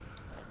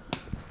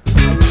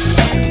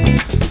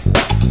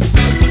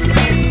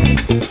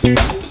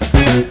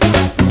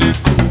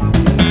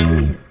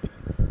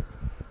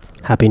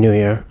Happy New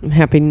Year.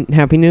 Happy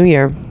New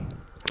Year.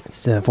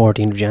 It's the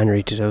 14th of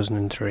January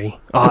 2003.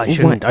 Oh,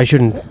 I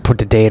shouldn't put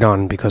the date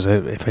on because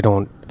if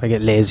I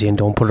get lazy and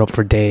don't put it up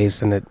for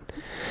days, then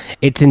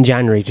it's in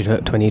January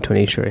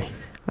 2023.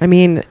 I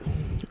mean,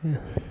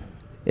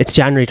 it's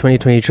January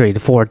 2023, the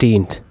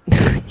 14th.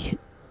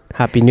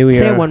 Happy New Year.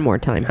 Say it one more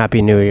time.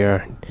 Happy New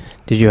Year.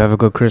 Did you have a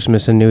good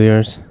Christmas and New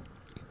Year's?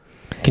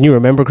 Can you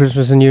remember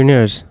Christmas and New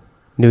Year's?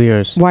 New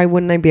Year's. Why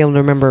wouldn't I be able to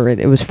remember it?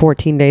 It was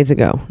 14 days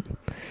ago.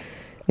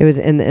 It was,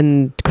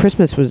 and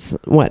Christmas was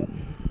what?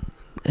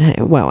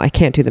 Well, I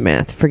can't do the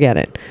math. Forget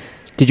it.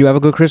 Did you have a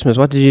good Christmas?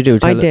 What did you do?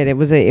 I did. It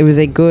was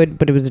a good,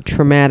 but it was a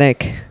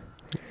traumatic.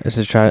 It's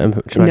a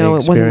traumatic No, it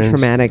experience. wasn't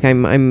traumatic.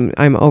 I'm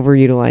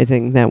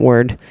overutilizing that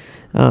word,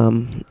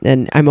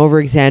 and I'm over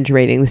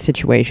exaggerating the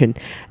situation.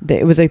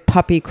 It was a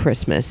puppy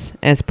Christmas,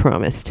 as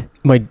promised.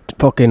 My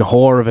fucking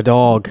whore of a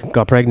dog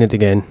got pregnant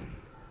again.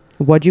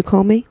 What'd you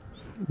call me?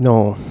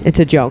 No. It's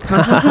a joke.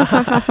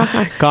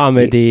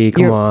 Comedy,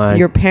 come on.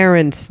 Your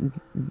parents, My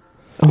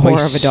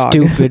whore of a dog.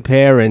 stupid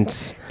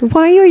parents.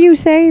 Why are you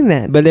saying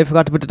that? But they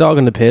forgot to put the dog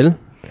on the pill.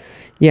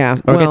 Yeah.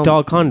 Or get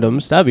dog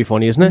condoms. That'd be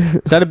funny, isn't it?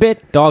 Is that a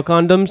bit? Dog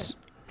condoms?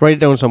 Write it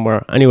down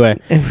somewhere. Anyway.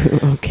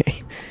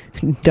 Okay.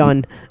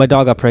 Done. My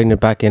dog got pregnant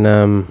back in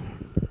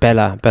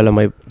Bella. Bella,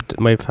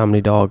 my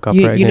family dog, got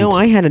pregnant. You know,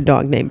 I had a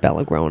dog named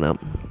Bella growing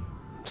up.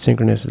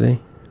 Synchronicity.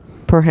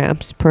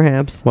 Perhaps.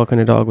 What kind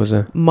of dog was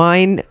it?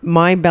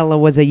 My Bella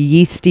was a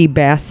Yeasty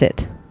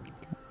Basset.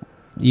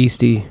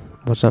 Yeasty.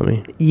 What's that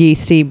mean?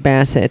 Yeasty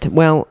Basset.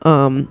 Well,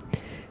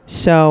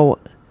 so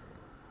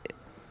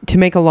to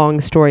make a long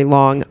story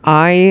long,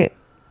 and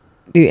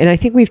I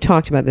think we've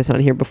talked about this on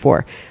here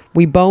before.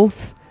 We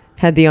both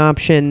had the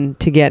option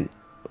to get,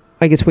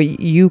 I guess what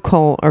you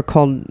are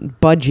called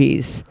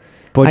budgies.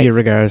 Budgie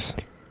regards.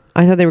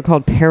 I thought they were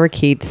called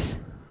parakeets.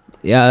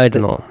 Yeah, I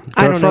don't know.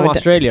 They're from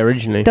Australia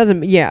originally.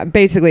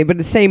 Basically, but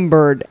the same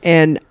bird.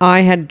 And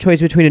I had a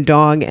choice between a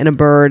dog and a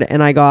bird,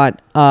 and I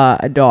got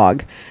a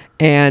dog.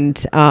 And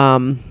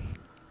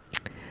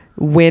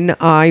when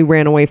I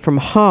ran away from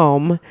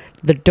home,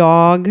 the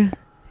dog,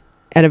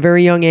 at a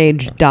very young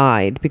age,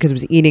 died because it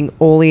was eating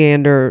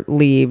oleander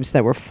leaves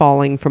that were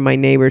falling from my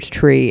neighbor's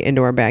tree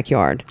into our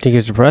backyard. Think he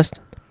was depressed?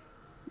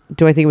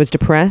 Do I think it was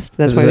depressed?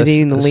 That's why it was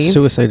eating the leaves?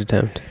 Suicide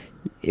attempt.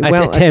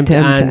 Well, attempt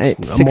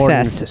and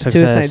success.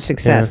 Suicide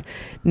success. Yeah.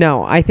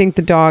 No, I think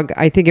the dog.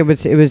 I think it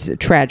was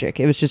tragic.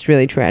 It was just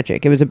really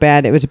tragic. It was a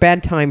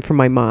bad time for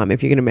my mom.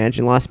 If you can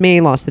imagine, lost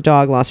me, lost the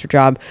dog, lost her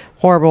job.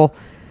 Horrible.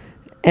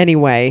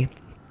 Anyway,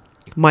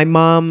 my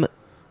mom,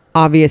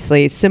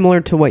 obviously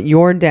similar to what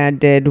your dad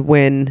did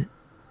when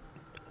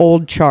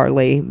old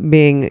Charlie,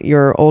 being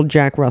your old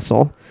Jack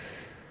Russell.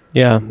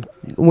 Yeah.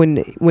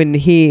 When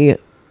he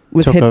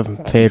was took a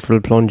fateful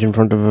plunge in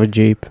front of a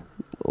Jeep.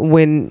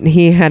 When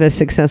he had a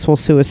successful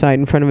suicide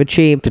in front of a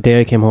Jeep. The day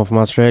I came home from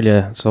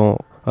Australia,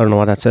 so I don't know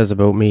what that says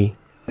about me.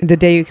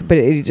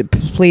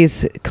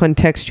 Please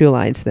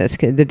contextualize this.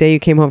 The day you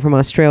came home from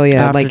Australia,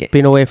 After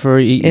being away for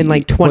in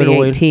like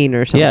 2018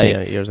 or something.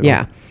 Yeah, years ago.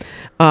 Yeah.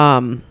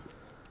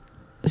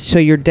 So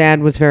your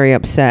dad was very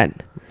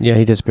upset. Yeah,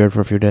 he disappeared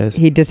for a few days.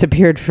 He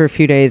disappeared for a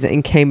few days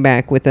and came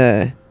back with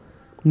a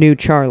new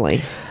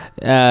Charlie.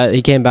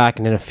 He came back,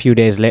 and then a few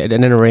days later,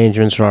 and then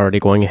arrangements were already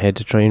going ahead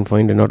to try and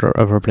find a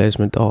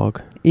replacement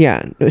dog.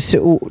 Yeah,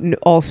 so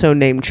also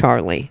named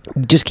Charlie.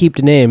 Just keep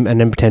the name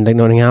and then pretend like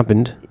nothing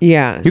happened.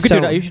 Yeah, you could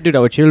do that. You should do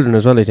that with children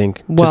as well. I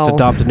think. Well, just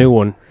adopt a new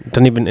one.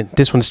 Don't even.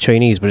 This one's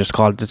Chinese, but just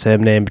call it the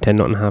same name. Pretend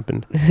nothing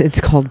happened.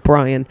 It's called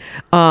Brian.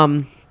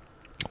 Well,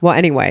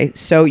 anyway,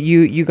 so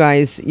you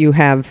guys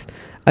have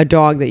a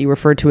dog that you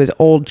refer to as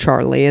old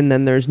Charlie, and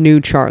then there's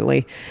new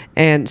Charlie.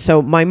 And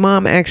so my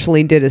mom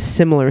actually did a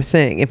similar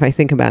thing, if I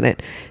think about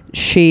it.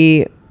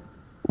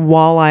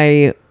 While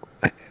I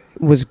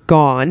was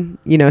gone,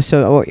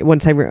 so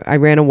once I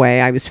ran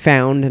away, I was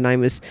found and I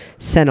was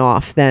sent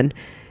off then.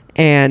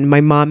 And my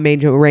mom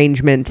made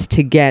arrangements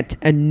to get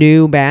a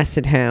new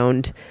Basset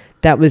Hound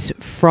that was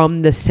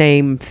from the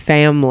same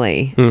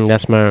family.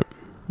 That's smart.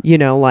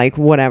 Like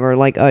whatever,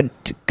 like a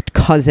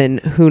cousin,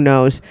 who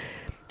knows.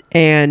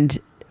 And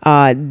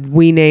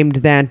we named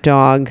that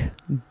dog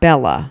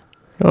Bella.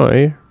 Oh,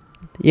 yeah.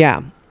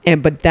 Yeah,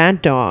 but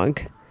that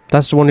dog.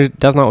 That's the one.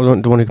 That's not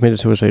the one who committed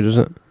suicide, is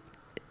it?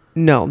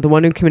 No, the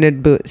one who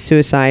committed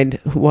suicide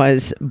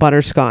was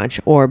Butterscotch,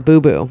 or Boo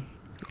Boo.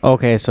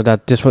 Okay, so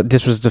this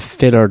was the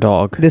filler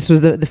dog. This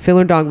was the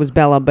filler dog was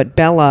Bella, but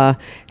Bella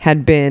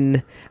had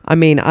been. I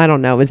mean, I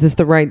don't know. Is this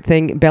the right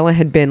thing? Bella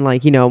had been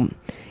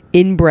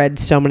inbred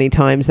so many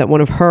times that one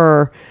of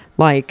her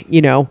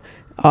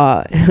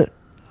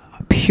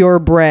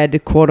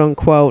purebred quote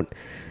unquote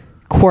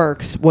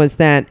quirks was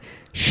that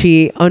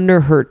she, under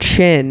her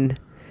chin,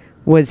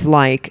 was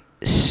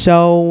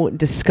so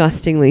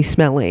disgustingly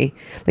smelly.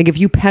 Like if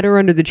you pet her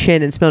under the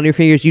chin and smelled your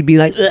fingers, you'd be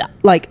like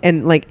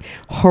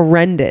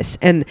horrendous.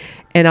 And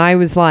I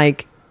was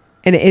like,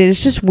 and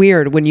it's just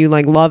weird when you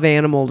love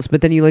animals,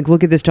 but then you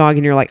look at this dog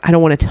and you're like, I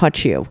don't want to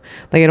touch you.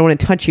 I don't want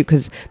to touch you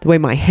because the way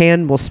my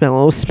hand will smell,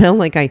 it will smell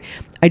like I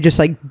just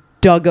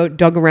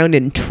dug around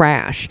in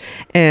trash.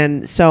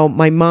 And so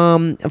my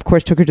mom, of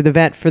course, took her to the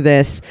vet for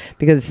this,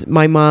 because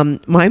my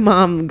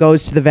mom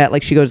goes to the vet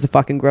like she goes to the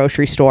fucking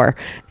grocery store.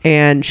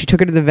 And she took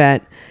her to the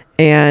vet,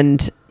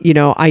 and, you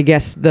know, I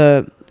guess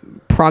the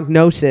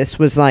prognosis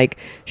was like,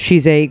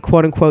 she's a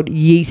quote unquote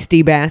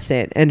yeasty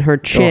basset, and her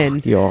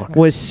chin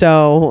was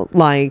so,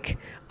 like,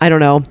 I don't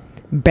know,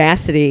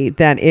 bassety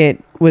that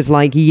it was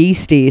like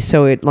yeasty,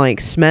 so it like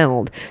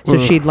smelled. So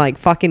she'd like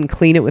fucking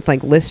clean it with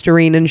like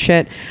Listerine and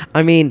shit.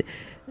 I mean,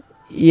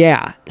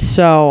 yeah.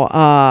 So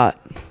I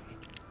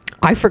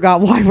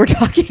forgot why we're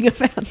talking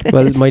about this.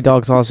 Well, my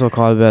dog's also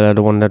called Bella,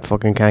 the one that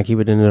fucking can't keep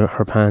it in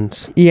her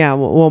pants. Yeah,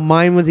 well,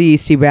 mine was a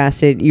yeasty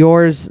basset.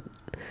 Yours,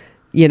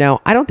 you know,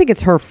 I don't think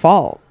it's her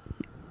fault.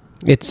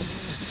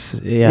 It's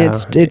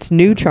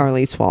new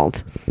Charlie's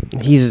fault.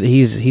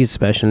 He's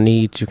special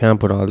needs. You can't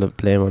put all the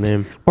blame on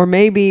him. Or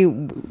maybe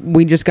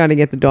we just got to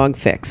get the dog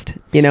fixed,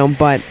 you know.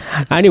 But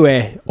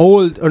anyway,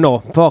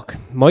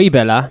 my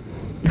Bella.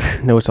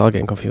 No, it's all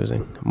getting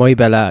confusing. My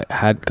Bella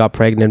got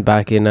pregnant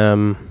back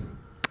in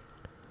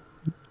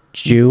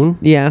June.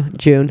 Yeah,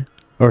 June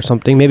or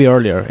something, maybe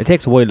earlier. It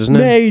takes a while, doesn't it?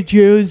 May,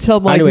 June,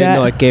 something like that. Anyway,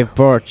 no, it gave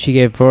birth. She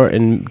gave birth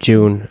in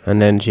June, and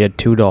then she had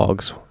 2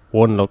 dogs.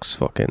 One looks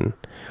fucking.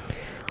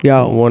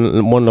 Yo.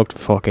 One looked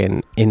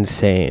fucking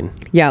insane.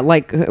 Yeah,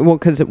 like, well,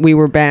 because we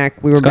were back.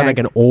 It's got like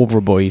an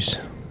overbite.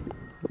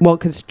 Well,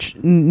 because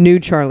new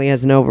Charlie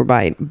has an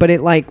overbite, but it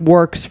like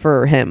works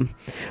for him.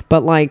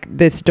 But like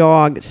this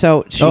dog,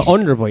 so she's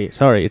underbite.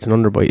 Sorry, it's an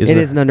underbite. Isn't it?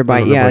 It is an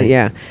underbite.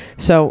 Yeah.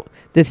 So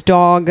this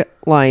dog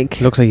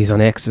like looks like he's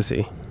on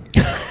ecstasy.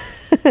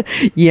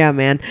 Yeah,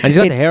 man. And he's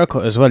got the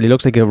haircut as well. He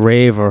looks like a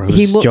raver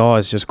whose jaw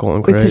is just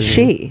going crazy. It's a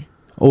she.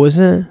 Oh, is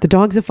it? The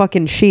dog's a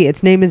fucking she.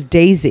 Its name is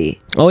Daisy.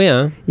 Oh,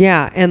 yeah.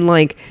 Yeah, and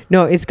like,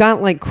 no, it's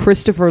got like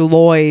Christopher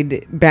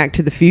Lloyd Back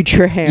to the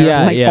Future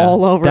hair,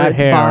 all over that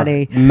its hair,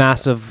 body.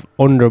 Massive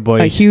underbite.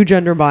 A huge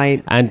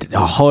underbite. And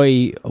a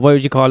high, what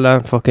would you call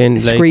that? Fucking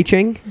like,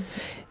 screeching?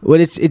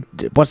 Well,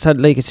 what's that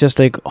like? It's just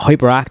like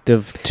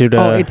hyperactive to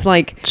the it's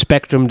like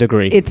spectrum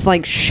degree. It's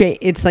like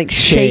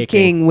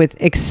shaking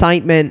with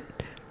excitement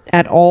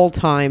at all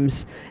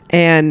times.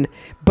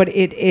 But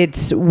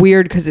it's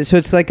weird because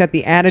it's like got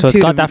the attitude. So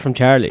it's got that from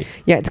Charlie.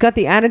 Yeah, it's got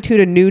the attitude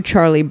of new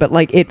Charlie, but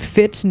like it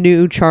fits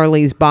new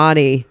Charlie's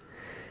body,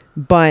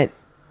 but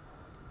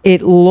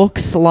it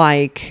looks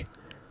like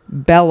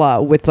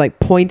Bella with like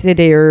pointed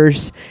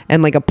ears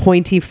and like a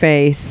pointy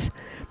face,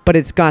 but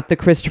it's got the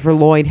Christopher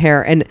Lloyd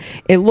hair, and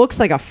it looks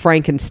like a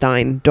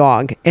Frankenstein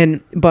dog.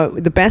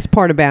 But the best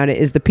part about it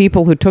is the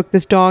people who took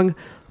this dog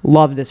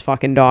love this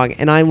fucking dog,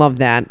 and I love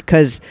that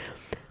because.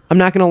 I'm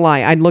not gonna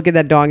lie. I'd look at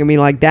that dog and be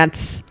like,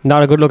 "That's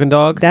not a good-looking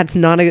dog. That's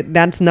not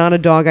a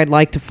dog I'd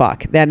like to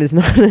fuck. That is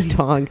not a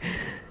dog."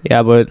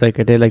 Yeah, but like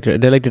they like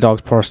the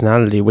dog's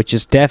personality, which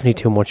is definitely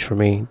too much for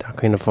me. That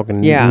kind of fucking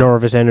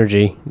nervous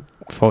energy,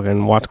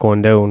 fucking what's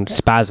going down,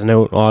 spazzing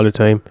out all the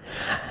time.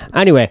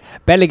 Anyway,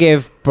 Bella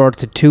gave birth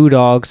to 2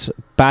 dogs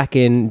back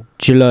in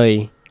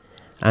July,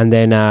 and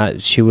then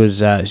she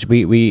was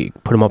we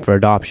put them up for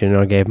adoption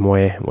or gave them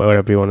away,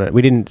 whatever you want to.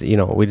 We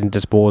didn't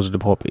dispose of the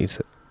puppies.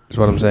 Is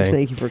what I'm saying.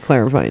 Thank you for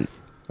clarifying.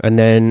 And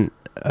then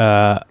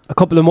a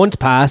couple of months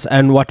pass,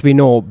 and what do we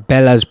know?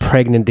 Bella's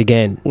pregnant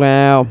again.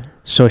 Wow.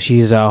 So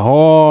she's a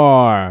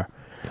whore.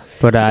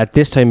 But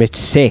this time it's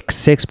 6.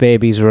 6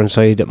 babies were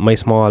inside my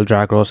small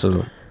Jack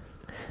Russell.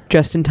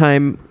 Just in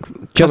time.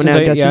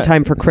 In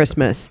time for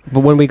Christmas. But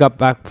when we got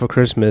back for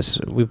Christmas,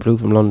 we flew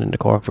from London to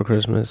Cork for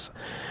Christmas.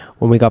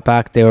 When we got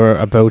back, they were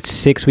about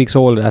 6 weeks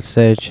old at that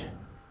stage.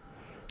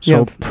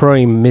 So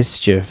prime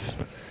mischief.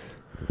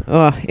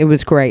 Oh, it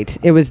was great.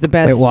 It was the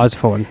best. It was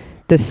fun.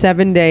 The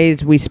 7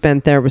 days we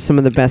spent there was some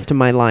of the best of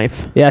my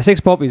life. Yeah,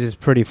 6 puppies is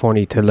pretty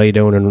funny to lay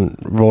down and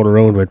roll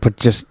around with, but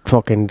just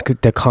fucking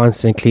the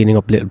constant cleaning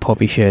up little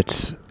puppy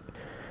shits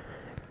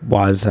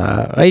was,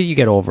 you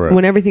get over it.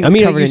 When everything's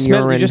covered in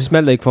urine. You just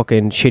smell like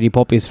fucking shitty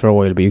puppies for a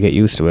while, but you get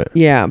used to it.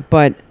 Yeah,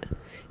 but,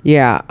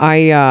 yeah,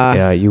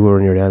 you were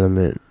in your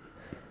element.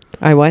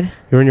 I what?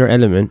 You're in your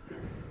element.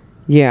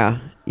 Yeah.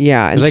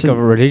 Yeah. It's like a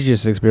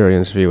religious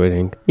experience for you, I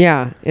think.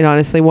 Yeah, it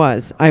honestly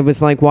was. I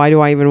was like, why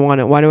do I even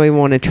want it? Why do I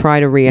want to try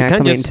to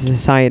reacclimate into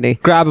society?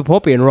 Grab a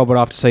puppy and rub it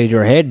off the side of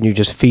your head and you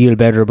just feel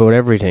better about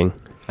everything.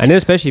 And then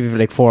especially if you have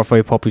like 4 or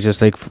 5 puppies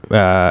just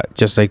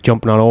like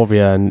jumping all over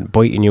you and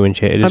biting you and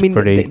shit. It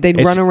is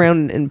they'd run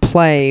around and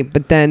play,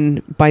 but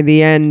then by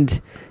the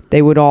end,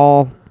 they would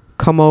all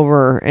come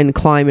over and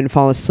climb and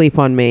fall asleep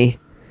on me.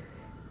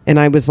 And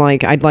I was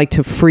like, I'd like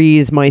to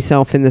freeze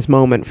myself in this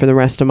moment for the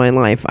rest of my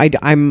life.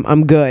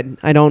 I'm good.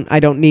 I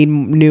don't need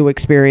new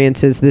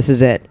experiences. This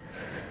is it.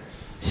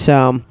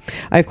 So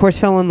I of course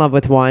fell in love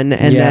with one,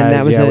 and then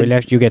that was we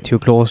left you get too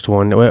close to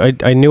one.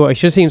 I knew I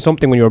should have seen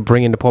something when you were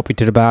bringing the puppy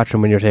to the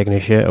bathroom when you're taking a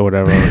shit or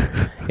whatever.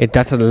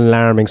 That's an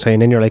alarming sign.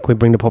 Then you're like, we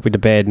bring the puppy to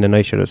bed, and then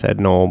I should have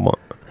said no.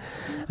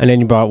 And then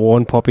you brought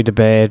one puppy to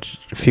bed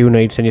a few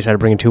nights, and you started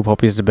bringing 2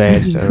 puppies to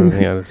bed. So,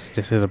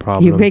 this is a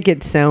problem. You make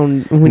it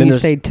sound, when you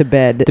say to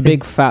bed. The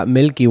big fat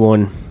milky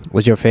one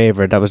was your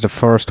favourite. That was the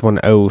first one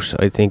out,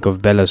 I think,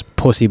 of Bella's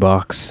pussy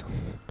box.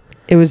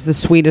 It was the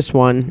sweetest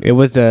one. It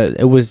was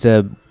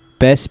the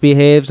best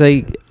behaved,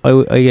 I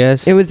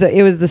guess. It was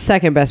the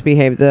second best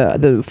behaved.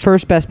 The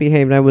first best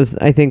behaved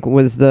I think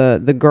was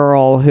the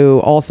girl who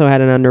also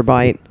had an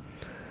underbite.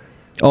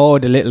 Oh,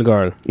 the little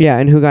girl. Yeah,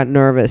 and who got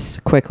nervous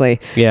quickly.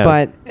 Yeah.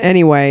 But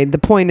anyway, the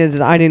point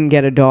is I didn't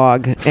get a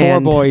dog.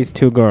 4 boys,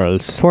 2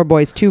 girls. 4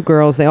 boys, 2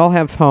 girls. They all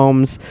have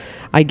homes.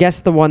 I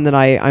guess the one that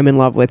I'm in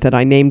love with that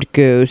I named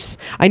Goose.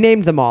 I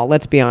named them all,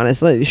 let's be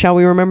honest. Shall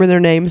we remember their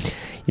names?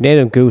 You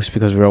named him Goose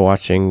because we were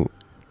watching...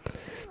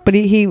 But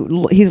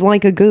he's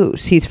like a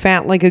goose. He's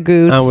fat like a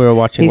goose. And we were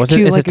watching... He's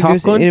cute like a Top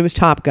goose. Gun? And it was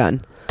Top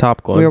Gun.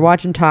 Top Gun. We were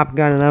watching Top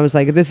Gun, and I was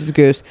like, this is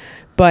Goose.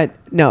 But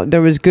no,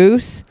 there was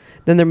Goose...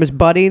 Then there was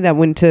Buddy that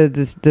went to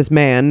this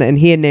man, and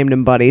he had named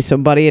him Buddy, so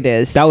Buddy it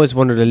is. That was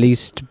one of the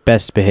least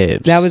best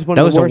behaved. That was one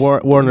of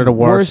the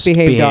worst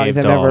behaved dogs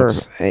I've ever.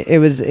 It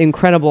was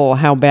incredible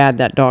how bad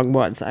that dog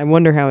was. I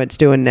wonder how it's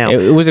doing now.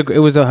 It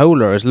was a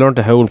howler. It's learned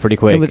to howl pretty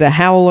quick. It was a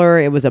howler.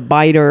 It was a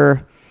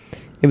biter.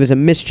 It was a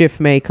mischief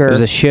maker. It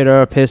was a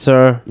shitter,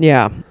 pisser.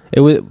 Yeah.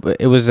 It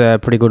was a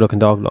pretty good looking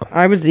dog though.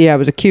 It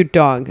was a cute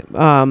dog.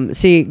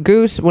 See,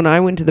 Goose, when I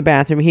went to the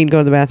bathroom, he'd go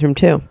to the bathroom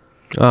too.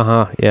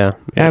 Yeah.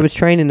 I was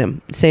training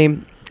him.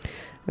 Same.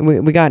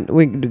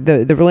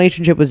 The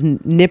relationship was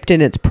nipped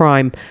in its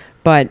prime,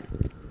 but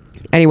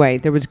anyway,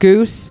 there was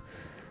Goose,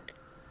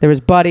 there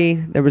was Buddy,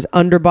 there was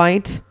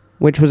Underbite,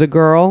 which was a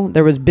girl,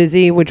 there was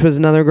Busy, which was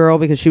another girl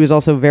because she was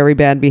also very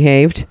bad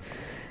behaved.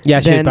 Yeah,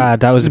 she was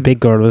bad. That was a big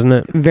girl, wasn't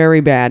it?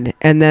 Very bad.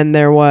 And then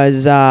there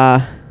was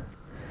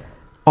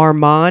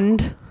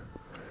Armand,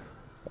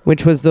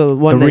 which was the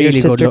one that your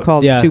sister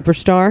called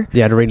Superstar.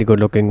 Yeah, the really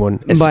good-looking one.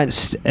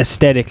 But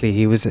aesthetically,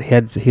 he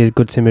had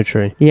good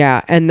symmetry.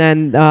 Yeah, and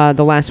then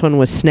the last one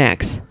was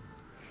Snacks.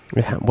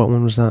 Yeah, what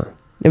one was that?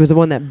 It was the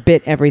one that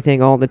bit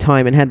everything all the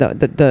time and had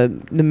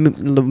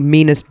the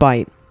meanest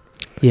bite.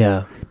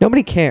 Yeah.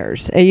 Nobody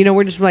cares. And,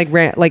 we're just like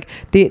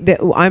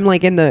I'm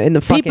like in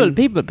the fucking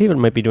people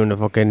might be doing the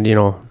fucking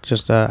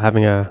just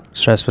having a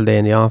stressful day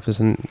in the office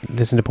and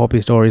listening to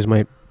puppy stories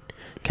might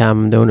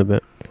calm them down a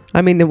bit.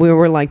 I mean, we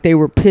were like, they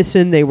were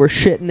pissing, they were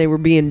shitting, they were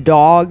being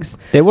dogs.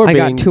 I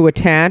got too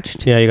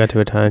attached. Yeah, you got too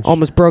attached.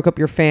 Almost broke up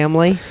your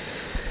family.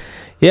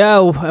 Yeah,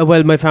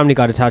 well, my family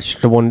got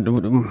attached to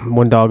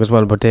one dog as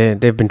well, but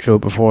they've been through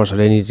it before, so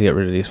they need to get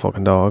rid of these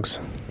fucking dogs.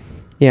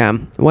 Yeah.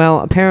 Well,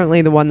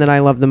 apparently the one that I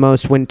love the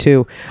most went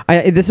to...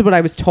 this is what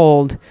I was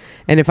told,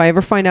 and if I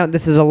ever find out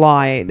this is a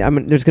lie,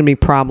 there's going to be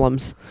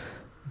problems.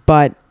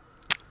 But...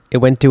 It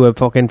went to a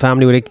fucking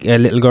family with a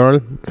little girl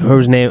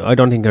whose name, I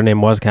don't think her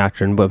name was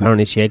Catherine, but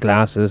apparently she had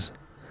glasses.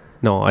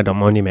 No, I don't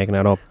mind you making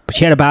that up. But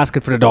she had a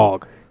basket for the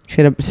dog.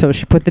 So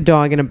she put the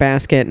dog in a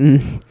basket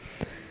and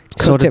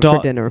cooked it for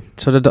dinner.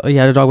 So the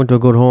dog went to a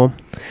good home.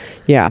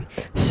 Yeah.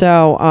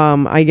 So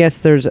I guess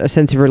there's a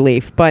sense of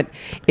relief. But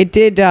it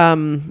did...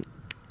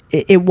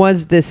 It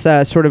was this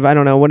sort of, I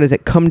don't know, what is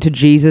it, come to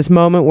Jesus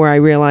moment where I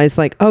realized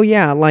like, oh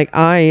yeah, like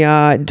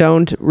I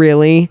don't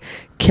really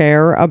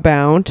care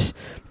about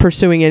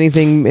pursuing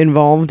anything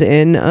involved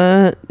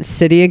in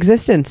city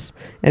existence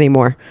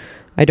anymore.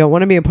 I don't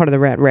want to be a part of the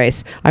rat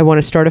race. I want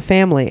to start a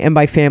family. And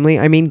by family,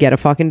 I mean get a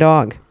fucking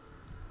dog.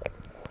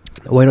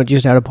 Why don't you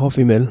start a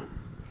puppy mill?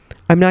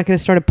 I'm not going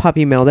to start a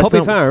puppy mill.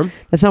 Puppy farm?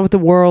 That's not what the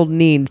world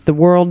needs. The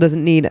world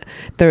doesn't need...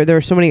 There are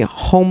so many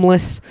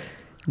homeless...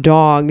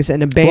 dogs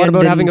and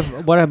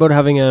abandoned. What about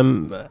having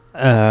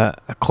a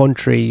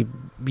country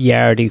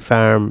yardy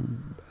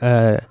farm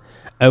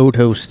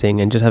outhouse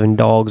thing and just having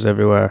dogs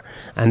everywhere,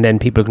 and then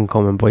people can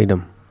come and buy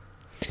them,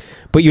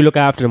 but you look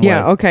after them.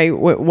 Yeah. Well. Okay.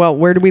 Well,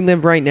 where do we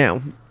live right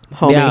now,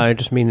 homie? Yeah, I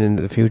just mean in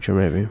the future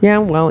maybe. Yeah.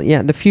 Well.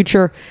 Yeah. The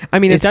future. I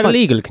mean, is that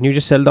illegal? Can you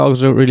just sell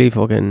dogs out really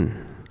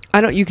fucking?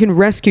 You can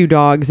rescue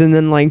dogs and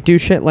then like do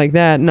shit like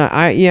that. And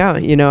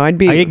I'd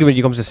be. I think when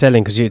it comes to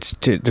selling, because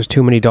there's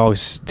too many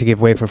dogs to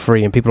give away for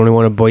free, and people only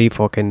want to buy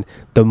fucking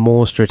the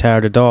most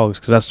retarded dogs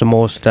because that's the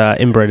most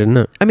inbred, isn't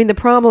it? I mean, the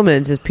problem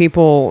is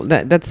people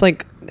that's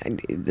like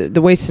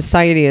the way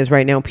society is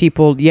right now.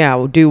 People,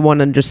 do want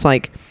to just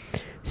like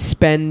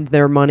spend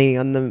their money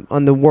on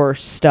the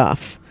worst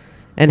stuff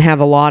and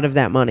have a lot of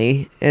that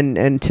money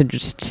and to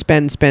just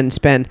spend.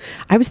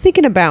 I was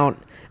thinking about.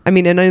 I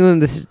mean, and I know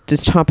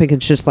this topic is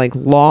just like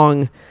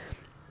long,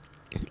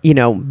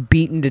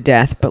 beaten to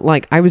death. But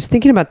like, I was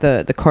thinking about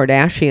the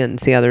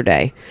Kardashians the other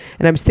day,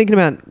 and I was thinking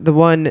about the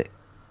one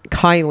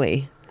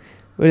Kylie,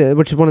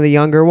 which is one of the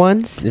younger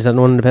ones. Is that the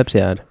one in the Pepsi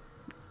ad?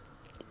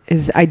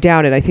 I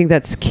doubt it. I think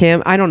that's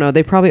Kim. I don't know.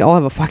 They probably all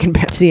have a fucking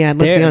Pepsi ad.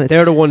 Let's be honest.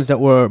 They're the ones that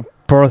were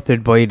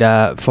birthed by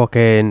that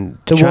fucking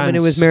woman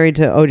who was married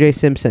to O.J.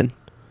 Simpson.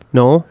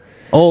 No.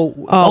 Oh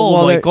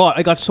my God!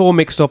 I got so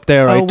mixed up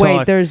there. Oh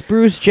wait, there's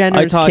Bruce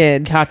Jenner's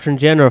kids. Catherine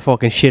Jenner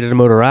fucking shitted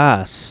him out her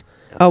ass.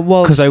 Oh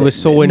well, because I was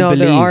so in belief.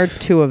 No, there are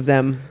 2 of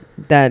them.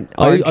 are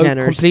I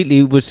Jenners.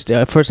 completely was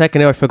for a second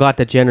there. I forgot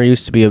that Jenner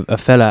used to be a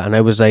fella, and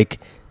I was like,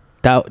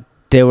 that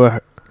they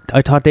were.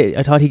 I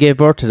thought he gave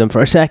birth to them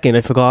for a second.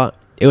 I forgot.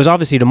 It was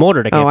obviously the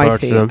mother that gave birth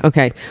to them.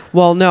 Okay.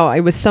 Well, no, it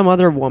was some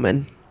other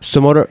woman.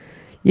 Some other.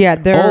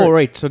 Yeah, Oh,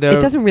 right. So it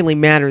doesn't really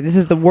matter. This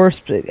is the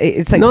worst.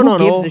 It's like, who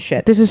gives a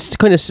shit? This is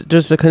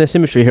there's a kind of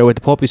symmetry here with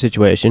the puppy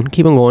situation.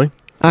 Keep on going.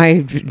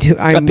 I'm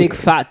a big,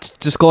 fat,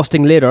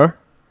 disgusting litter.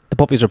 The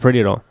puppies are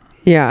pretty though.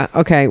 Yeah.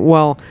 Okay.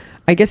 Well,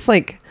 I guess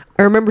like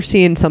I remember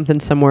seeing something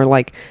somewhere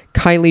like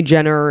Kylie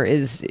Jenner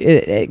is,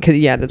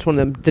 that's one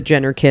of the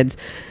Jenner kids.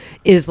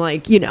 Is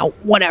like,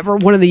 whatever,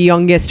 one of the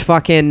youngest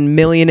fucking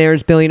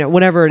millionaires, billionaire,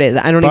 whatever it is.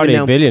 I don't Probably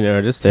even know. Probably a billionaire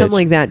at this stage. Something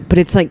like that. But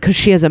it's like, because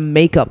she has a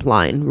makeup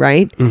line,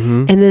 right?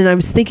 Mm-hmm. And then I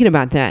was thinking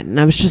about that, and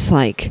I was just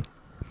like,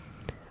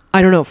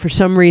 I don't know, for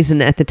some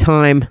reason at the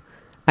time,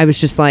 I was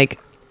just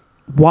like,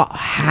 what?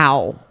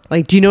 How?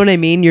 Like, do you know what I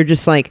mean? You're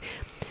just like,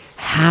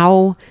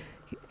 how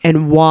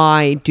and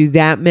why do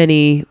that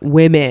many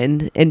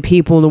women and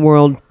people in the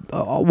world,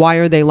 why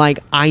are they like,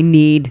 I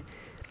need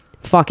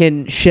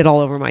fucking shit all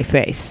over my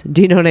face?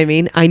 Do you know what I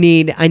mean? I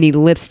need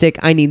lipstick,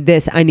 I need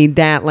this, I need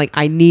that, like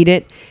I need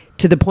it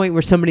to the point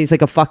where somebody's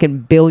like a fucking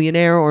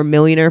billionaire or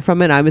millionaire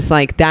from it. I was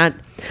like, that,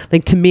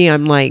 like, to me,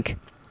 I'm like,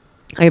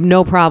 I have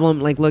no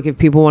problem, like, look, if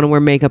people want to wear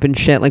makeup and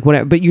shit, like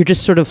whatever, but you're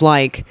just sort of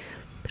like,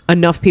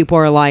 enough people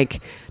are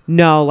like,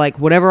 no, like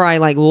whatever I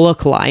like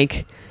look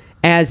like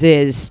as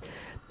is,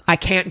 I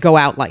can't go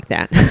out like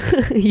that.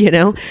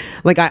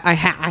 Like I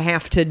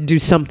have to do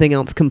something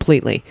else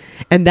completely.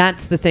 And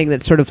that's the thing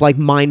that's sort of like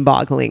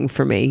mind-boggling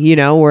for me,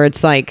 where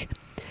it's like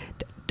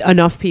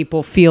enough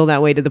people feel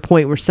that way to the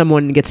point where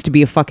someone gets to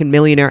be a fucking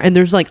millionaire, and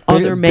there's like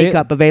other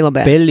makeup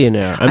available.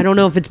 Billionaire. I don't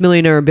know if it's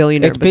millionaire or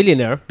billionaire. It's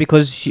billionaire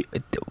because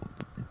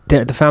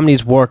the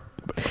family's worth.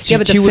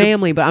 But the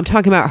family, but I'm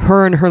talking about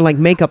her and her like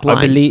makeup line.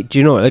 I believe, do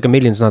you know, like $1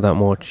 million's not that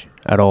much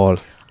at all.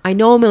 I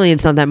know $1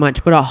 million's not that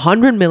much, but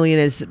 $100 million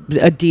is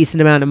a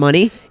decent amount of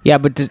money. Yeah,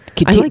 but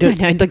I like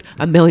that. Like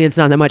 $1 million's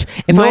not that much.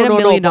 If I had $1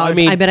 million,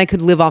 I bet I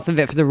could live off of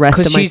it for the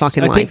rest of my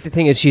fucking life. I think the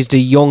thing is, she's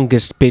the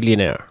youngest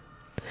billionaire.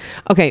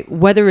 Okay,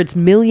 whether it's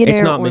millionaire,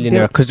 it's not or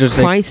millionaire because there's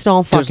Christ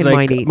all fucking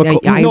mighty.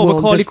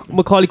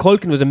 Macaulay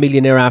Culkin was a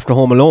millionaire after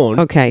Home Alone.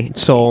 Okay,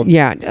 so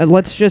yeah,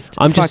 let's just.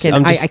 I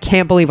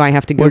can't believe I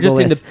have to Google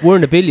this. We're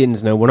in the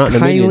billions now. We're not in the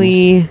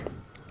millions.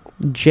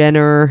 Kylie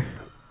Jenner.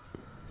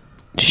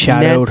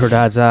 Shout out her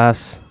dad's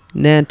ass.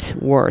 Net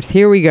worth.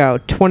 Here we go.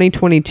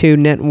 2022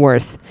 net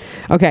worth.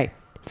 Okay,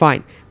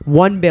 fine.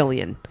 1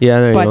 billion. Yeah,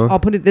 there you go. But I'll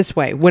put it this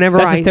way: that's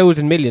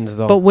 1,000 millions,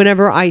 though. But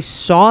whenever I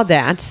saw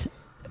that,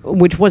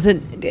 which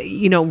wasn't,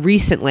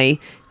 recently,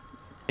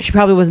 she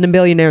probably wasn't a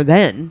billionaire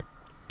then.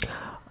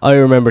 I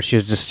remember she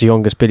was just the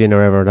youngest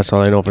billionaire ever. That's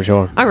all I know for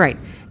sure. All right.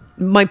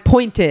 My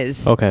point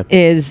is, okay,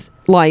 is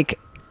like,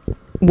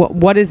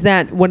 what is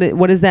that? What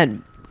does that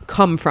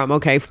come from?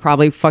 Okay,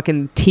 probably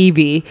fucking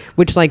TV,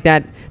 which like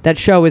that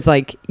show is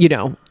like,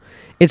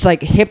 it's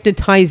like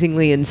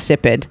hypnotizingly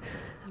insipid.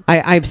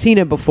 I've seen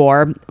it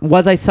before.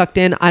 Was I sucked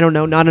in? I don't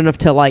know. Not enough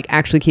to like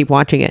actually keep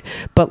watching it.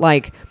 But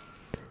like,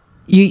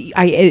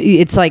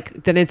 it's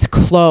like, then it's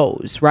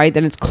clothes, right?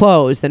 Then it's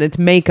clothes. Then it's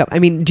makeup. I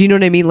mean, do you know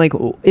what I mean? Like,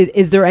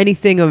 is there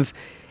anything of,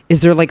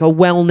 is there like a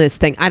wellness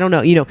thing? I don't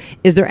know.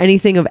 Is there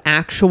anything of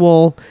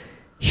actual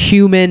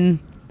human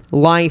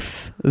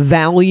life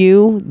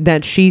value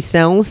that she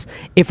sells?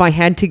 If I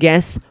had to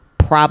guess,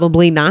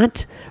 probably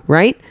not,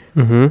 right?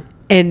 Mm-hmm.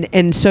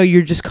 And so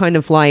you're just kind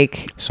of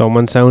like,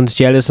 someone sounds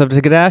jealous of the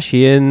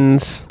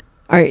Kardashians.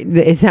 All right,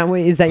 is that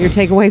your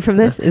takeaway from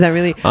this? Is that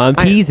really? I'm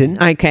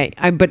teasing. Okay,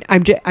 but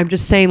I'm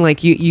just saying,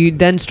 like, you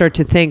then start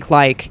to think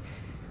like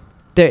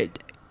that,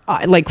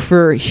 like,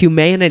 for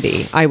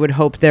humanity, I would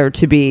hope there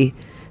to be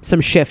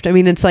some shift. I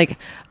mean, it's like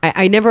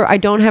I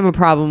don't have a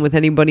problem with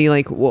anybody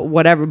like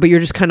whatever, but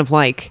you're just kind of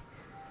like,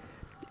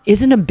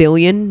 isn't $1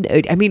 billion?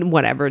 I mean,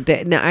 whatever.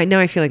 Now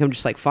I feel like I'm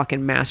just like fucking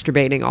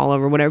masturbating all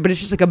over whatever, but it's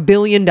just like $1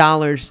 billion.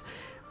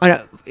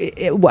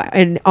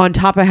 And on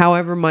top of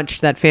however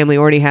much that family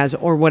already has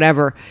or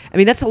whatever. I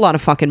mean, that's a lot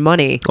of fucking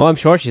money. Oh, I'm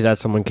sure she's had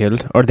someone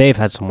killed, or they've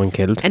had someone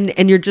killed.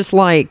 And you're just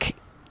like,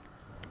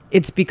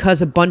 it's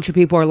because a bunch of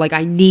people are like,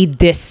 I need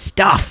this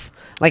stuff.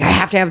 Like, I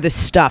have to have this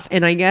stuff.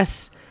 And I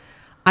guess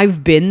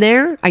I've been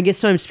there. I guess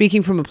so I'm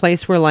speaking from a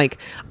place where like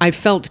I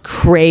felt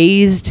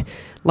crazed,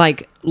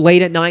 like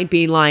late at night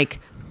being like,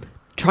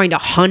 trying to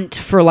hunt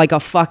for like a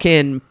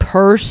fucking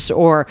purse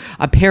or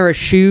a pair of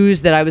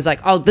shoes that I was like,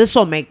 oh, this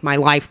will make my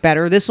life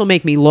better. This will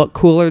make me look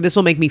cooler. This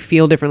will make me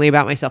feel differently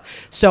about myself.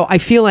 So I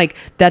feel like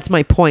that's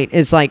my point,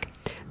 is like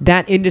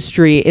that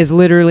industry is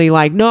literally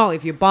like, no,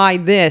 if you buy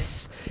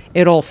this,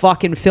 it'll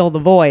fucking fill the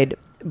void.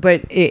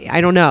 But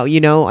I don't know,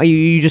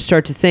 you just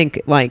start to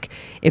think like,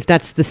 if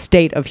that's the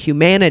state of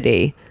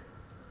humanity,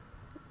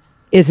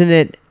 isn't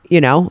it,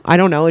 I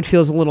don't know, it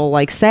feels a little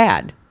like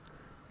sad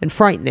and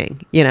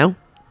frightening,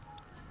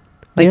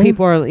 Like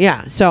people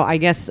are, so I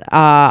guess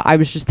I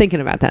was just thinking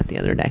about that the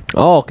other day.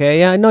 Oh, okay,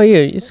 yeah, no,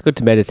 it's good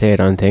to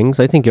meditate on things.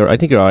 I think you're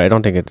right. I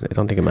don't think it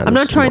matters. I'm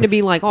not trying to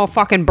be like, oh,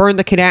 fucking burn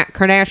the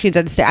Kardashians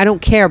and stay. I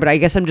don't care, but I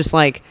guess I'm just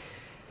like,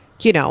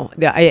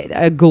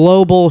 a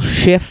global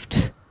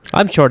shift.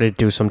 I'm sure they'd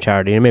do some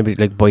charity and maybe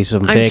like buy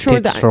some fake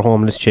tits for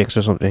homeless chicks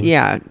or something.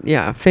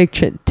 Yeah, fake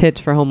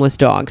tits for homeless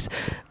dogs.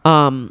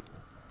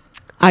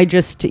 I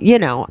just,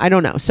 I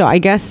don't know. So I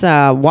guess,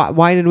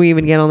 why did we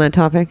even get on that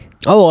topic?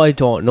 Oh, I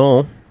don't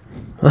know.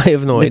 I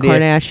have no idea. The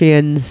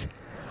Kardashians.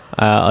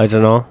 I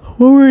don't know.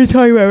 What were we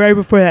talking about right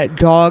before that?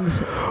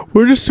 Dogs?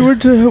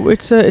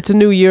 It's a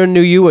new year,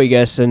 new you, I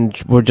guess,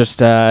 and we're just...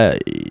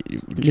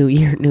 new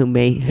year, new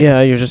me.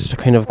 Yeah, you're just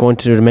kind of going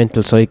through the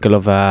mental cycle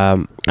of...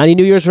 any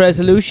New Year's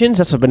resolutions?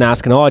 That's what I've been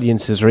asking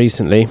audiences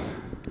recently.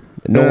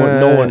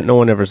 No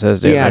one ever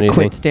says they have anything.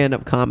 Quit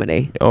stand-up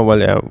comedy. Oh, well,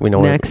 yeah, we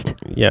know. Next.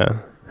 Yeah,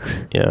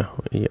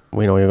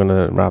 we know you're going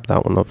to wrap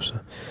that one up. So.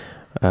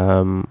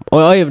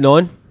 I have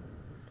none.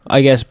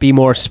 I guess be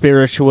more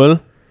spiritual.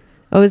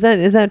 Oh, is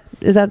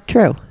that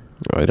true?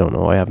 I don't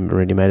know. I haven't been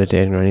really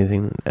meditating or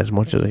anything as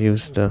much as I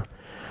used to.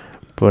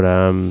 But,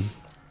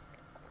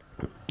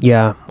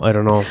 yeah, I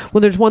don't know.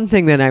 Well, there's one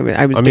thing that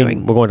I was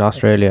doing. We're going to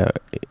Australia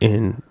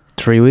in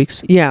 3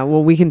 weeks. Yeah,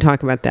 well, we can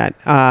talk about that.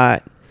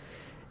 I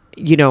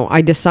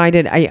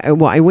decided, I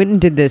went and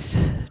did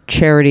this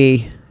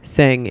charity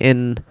thing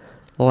in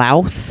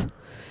Louth.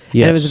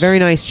 Yes. And it was a very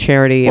nice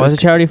charity. What was the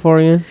charity for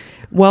again?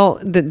 Well,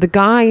 the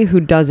guy who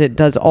does it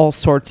does all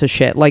sorts of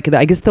shit. Like,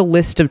 I guess the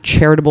list of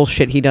charitable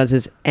shit he does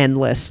is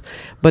endless.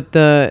 But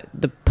the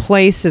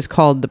place is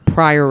called the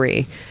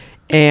Priory.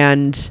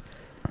 And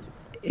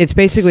it's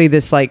basically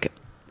this, like,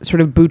 sort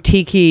of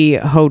boutique-y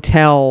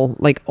hotel,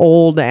 like,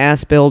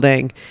 old-ass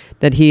building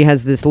that he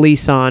has this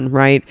lease on,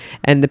 right?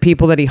 And the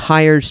people that he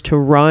hires to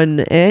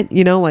run it,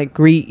 like,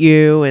 greet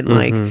you and,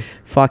 like,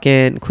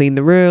 fucking clean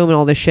the room and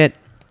all this shit.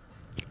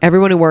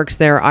 Everyone who works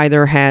there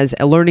either has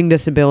a learning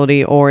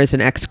disability or is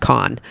an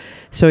ex-con.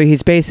 So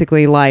he's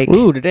basically like...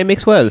 Ooh, did they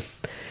mix well?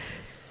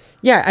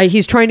 Yeah,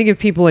 he's trying to give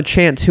people a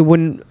chance who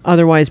wouldn't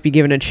otherwise be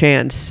given a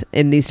chance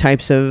in these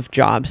types of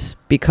jobs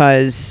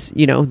because,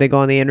 they go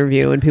on the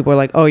interview and people are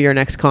like, oh, you're an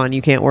ex-con,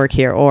 you can't work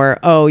here. Or,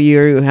 oh,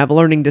 you have a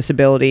learning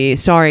disability.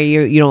 Sorry,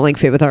 you don't like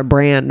fit with our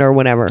brand or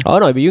whatever. Oh,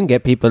 no, but you can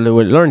get people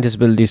with learning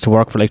disabilities to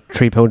work for like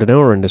 £3 an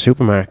hour in the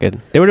supermarket.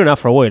 They were doing that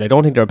for a while. I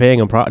don't think they're paying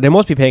them they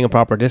must be paying them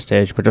proper at this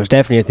stage, but there was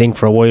definitely a thing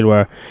for a while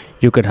where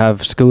you could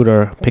have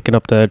Scooter picking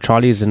up the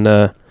trolleys in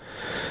the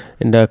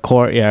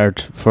courtyard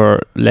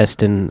for less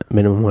than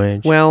minimum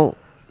wage. Well,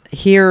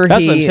 that's what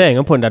I'm saying.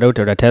 I'm putting that out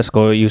there that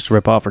Tesco used to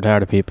rip off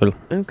retarded people.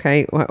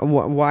 Okay,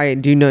 why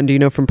do you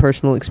know from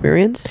personal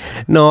experience?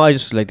 No, I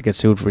just like to get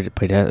sued for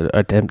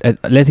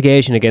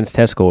litigation against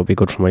Tesco would be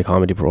good for my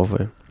comedy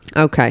profile.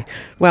 Okay,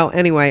 well,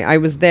 anyway, I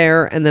was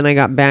there and then I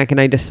got back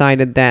and I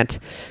decided that,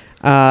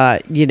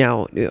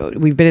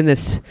 we've been in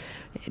this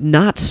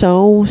not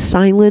so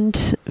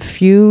silent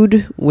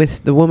feud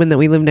with the woman that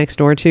we live next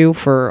door to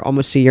for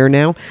almost a year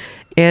now.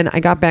 And I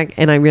got back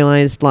and I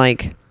realized,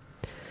 like,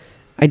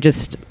 I'm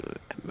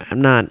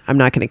not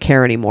going to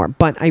care anymore.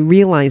 But I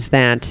realized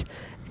that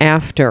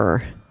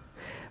after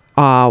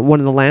one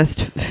of the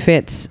last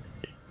fits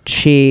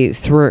she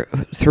threw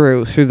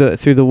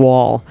the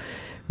wall,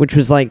 which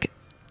was like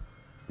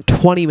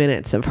 20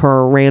 minutes of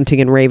her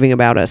ranting and raving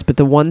about us. But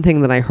the one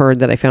thing that I heard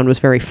that I found was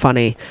very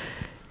funny,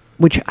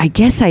 which I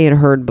guess I had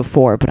heard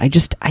before, but I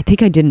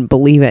think I didn't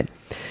believe it.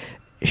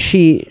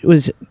 She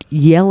was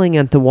yelling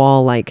at the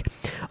wall like,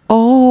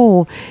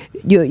 "Oh,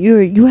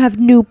 you have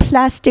new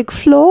plastic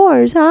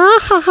floors, ha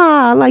ha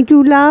ha! Like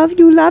you love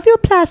your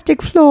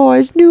plastic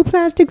floors, new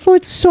plastic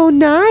floors, so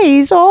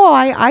nice. Oh,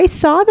 I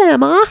saw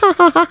them, ah ha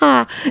ha ha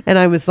ha!" And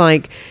I was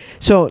like,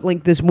 so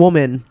like this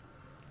woman,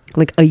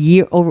 like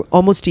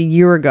almost a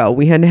year ago,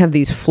 we had to have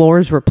these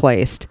floors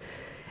replaced,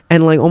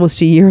 and like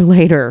almost a year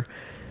later.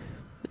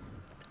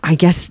 I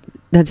guess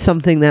that's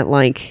something that,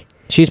 like,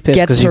 she's pissed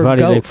because you're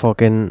probably like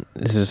fucking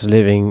is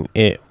living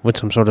with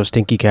some sort of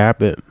stinky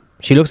carpet.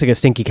 She looks like a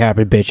stinky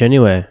carpet bitch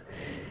anyway.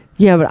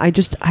 Yeah, but I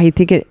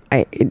think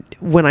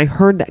when I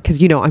heard that,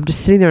 because I'm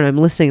just sitting there and I'm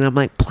listening and I'm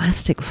like,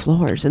 plastic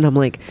floors, and I'm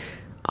like,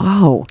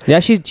 oh yeah,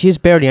 she's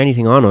barely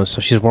anything on us,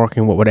 so she's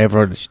working with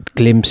whatever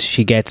glimpse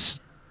she gets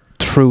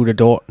through the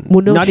door.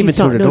 Well, no,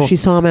 she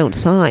saw him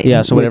outside.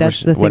 Yeah, so whatever,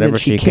 that's the thing whatever that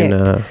she kicked.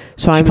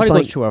 So I was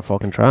like, goes through our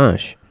fucking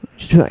trash.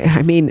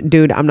 I mean,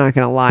 dude, I'm not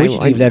gonna lie. We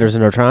should leave letters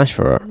in her trash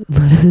for her.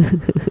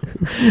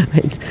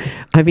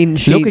 I mean,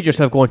 look at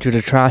yourself going through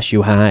the trash,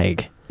 you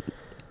hag.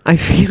 I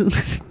feel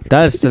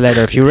that's the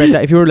letter. If you read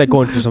that, if you were like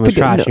going through someone's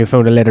trash and you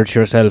found a letter to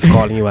yourself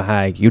calling you a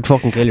hag, you'd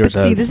fucking kill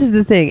yourself. But see, this is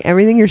the thing.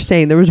 Everything you're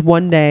saying. There was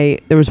one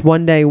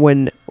day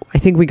when I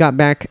think we got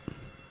back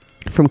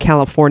from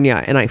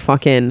California, and I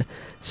fucking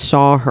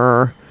saw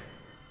her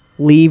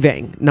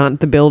leaving, not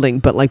the building,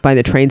 but like by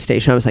the train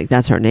station. I was like,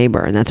 that's our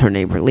neighbor, and that's our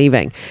neighbor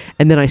leaving.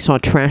 And then I saw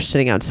trash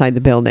sitting outside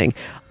the building.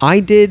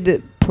 I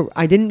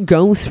didn't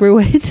go through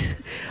it.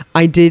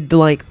 I did,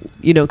 like,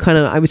 kind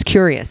of, I was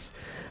curious.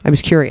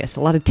 A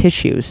lot of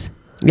tissues.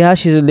 Yeah,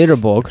 she's a litter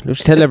bug.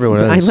 Just tell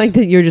everyone else. I like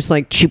that you're just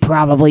like, she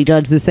probably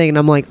does this thing, and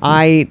I'm like,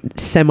 I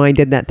semi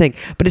did that thing.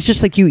 But it's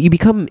just like you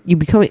become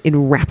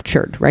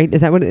enraptured, right?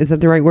 Is that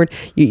the right word?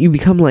 You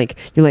become like,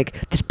 you're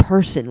like, this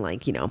person,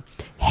 like, you know,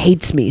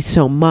 hates me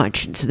so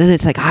much. And so then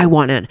it's like, I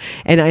want it.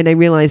 And I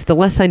realize the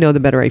less I know, the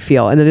better I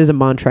feel. And that is a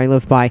mantra I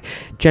live by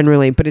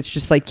generally. But it's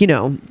just like, you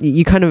know,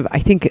 you kind of, I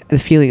think the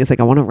feeling is like,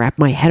 I want to wrap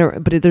my head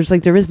around, but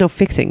there is no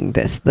fixing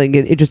this. Like,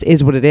 it just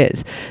is what it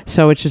is.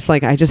 So it's just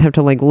like, I just have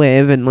to like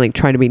live and like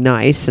try to be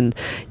nice and,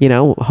 you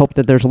know, hope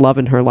that there's love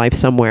in her life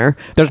somewhere.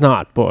 There's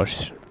not,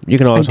 but you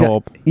can always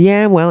hope.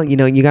 Yeah, well, you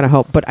know, you gotta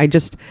hope. But I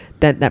just,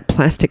 that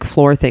plastic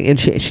floor thing, and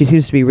she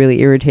seems to be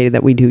really irritated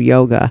that we do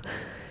yoga,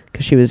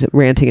 because she was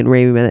ranting and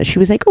raving about that. She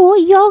was like, oh,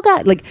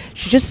 yoga, like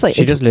she just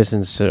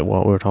listens to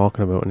what we're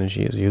talking about, and then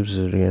she uses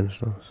it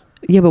against us.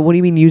 Yeah, but what do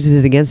you mean uses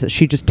it against us?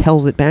 She just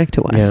tells it back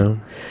to us. Yeah.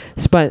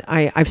 But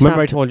I've stopped.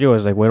 Remember I told you, I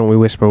was like, why don't we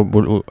whisper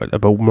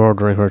about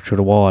murdering her through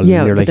the wall? Yeah,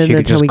 and you're but like, then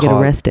that's how we get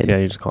arrested. Yeah,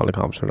 you just call the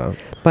cops for that.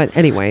 But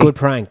anyway. Good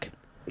prank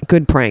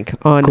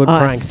on Good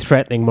us. prank,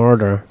 threatening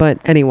murder. But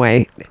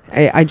anyway,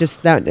 I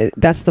just,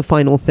 that's the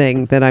final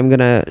thing that I'm going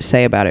to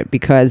say about it,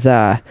 because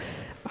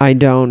I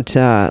don't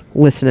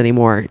listen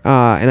anymore,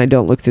 and I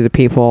don't look through the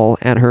people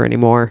at her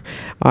anymore.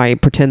 I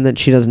pretend that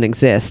she doesn't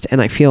exist,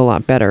 and I feel a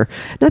lot better.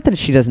 Not that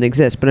she doesn't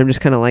exist, but I'm just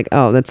kind of like,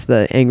 oh, that's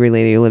the angry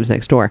lady who lives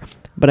next door.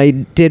 But I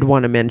did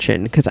want to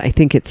mention, because I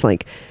think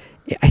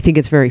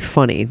it's very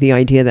funny, the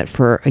idea that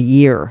for a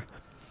year,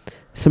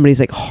 somebody's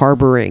like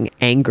harboring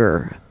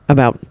anger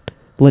about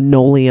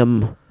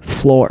linoleum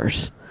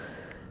floors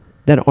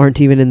that aren't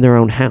even in their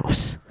own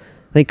house.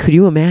 Like, could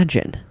you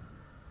imagine?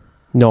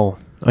 No.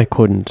 I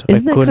couldn't.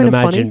 Isn't I couldn't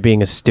imagine funny?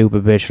 being a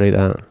stupid bitch like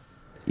that.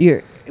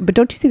 But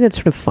don't you think that's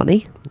sort of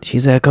funny?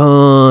 She's a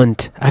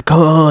cunt. A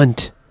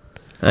cunt.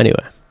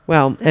 Anyway.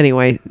 Well,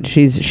 anyway,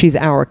 she's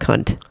our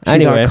cunt.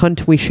 She's our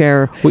cunt we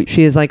share.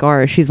 She's like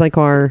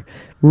our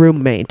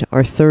roommate,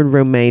 our third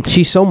roommate.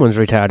 She's someone's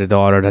retarded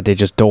daughter that they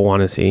just don't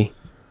want to see,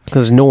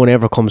 because no one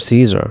ever comes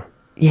sees her.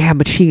 Yeah,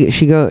 but she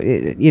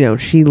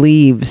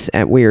leaves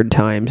at weird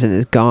times and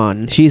is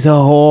gone. She's a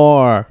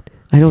whore.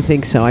 I don't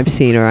think so. I've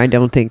seen her. I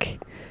don't think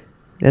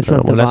that's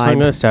not the vibe. I'm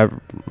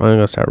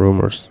gonna start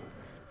rumors.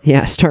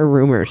 Yeah, start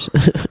rumors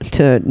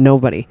to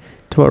nobody.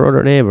 To our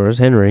other neighbors,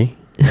 Henry,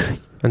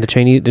 and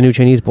the new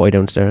Chinese boy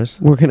downstairs.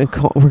 We're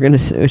gonna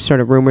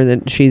start a rumor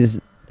that she's.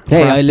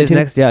 Hey, I live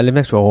next to a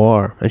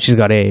whore, and she's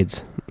got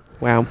AIDS.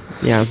 Wow.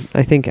 Yeah,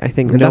 I think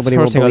and nobody that's the first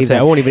will thing believe I'll say.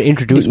 I won't even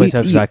introduce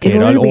myself to that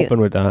kid. I'll open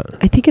with that.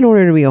 I think in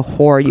order to be a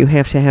whore, you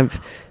have to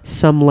have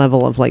some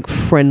level of like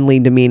friendly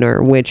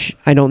demeanor, which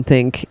I don't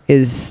think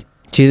is.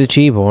 She's a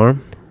cheap whore.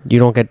 You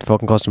don't get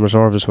fucking customer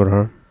service with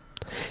her.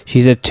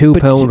 She's a £2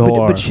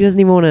 whore. But she doesn't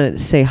even want to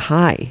say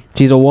hi.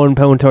 She's a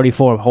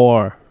 £1.34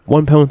 whore.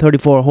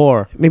 £1.34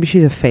 whore. Maybe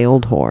she's a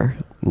failed whore.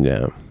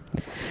 Yeah.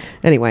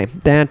 Anyway,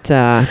 that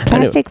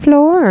plastic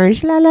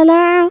floors, la la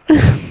la.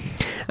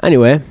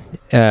 Anyway,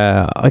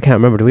 I can't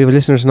remember. Do we have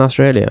listeners in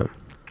Australia?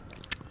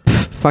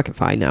 Fuck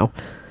if I know.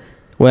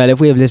 Well, if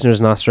we have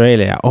listeners in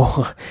Australia,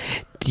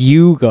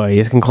 you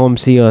guys can come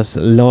see us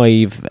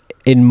live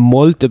in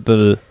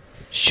multiple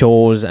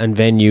shows and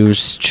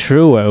venues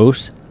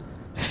throughout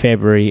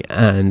February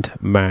and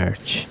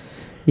March.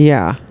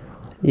 Yeah.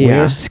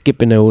 We're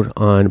skipping out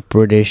on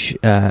British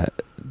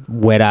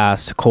wet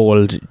ass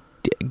cold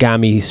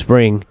gammy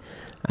spring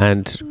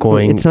and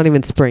going. It's not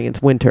even spring,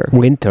 it's winter.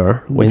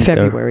 Winter.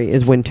 February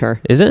is winter.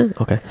 Is it?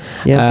 Okay.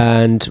 Yeah.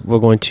 And we're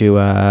going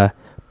to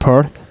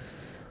Perth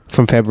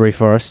from February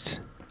 1st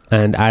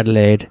and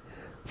Adelaide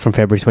from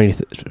February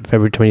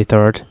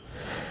 23rd.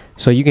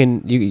 So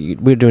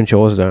we're doing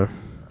shows there.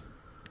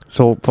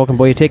 So fucking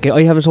buy a ticket.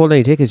 I haven't sold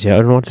any tickets yet. I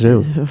don't know what to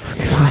do. Oh,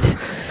 God.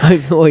 I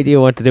have no idea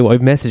what to do.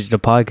 I've messaged the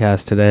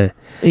podcast today.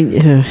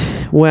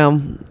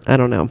 Well, I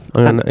don't know.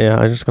 I'm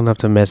just gonna have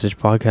to message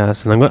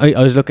podcast, and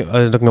I was looking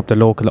up the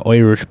local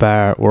Irish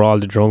bar where all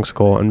the drunks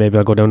go, and maybe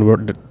I'll go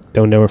down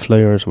there with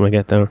flyers when I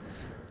get there.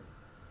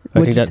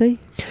 What'd you say?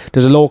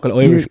 There's a local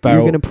Irish bar.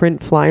 You're gonna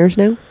print flyers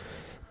now?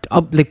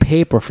 Like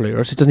paper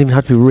flyers. It doesn't even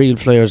have to be real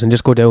flyers, and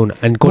just go down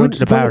to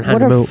the bar and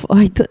hand them out.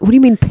 What do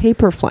you mean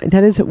paper flyers?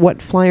 That is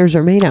what flyers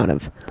are made out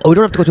of. Oh, we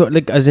don't have to go to it,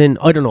 like, as in,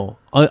 I don't know.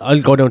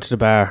 I'll go down to the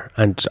bar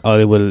and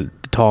I will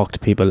talk to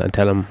people and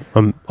tell them,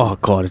 oh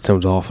God, it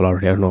sounds awful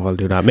already. I don't know if I'll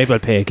do that. Maybe I'll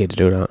pay a kid to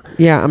do that.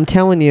 Yeah, I'm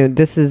telling you,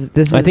 this is.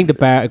 I think the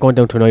bar, going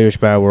down to an Irish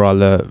bar where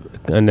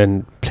and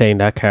then playing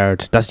that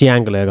card, that's the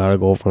angle I gotta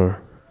go for.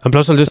 And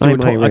plus I'll just do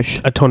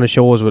a ton of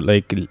shows with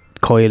like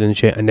Kyle and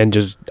shit, and then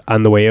just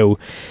on the way out.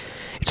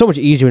 It's so much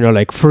easier when they're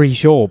like free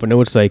show, but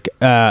now it's like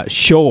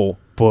show,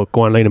 but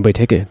go online and buy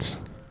tickets.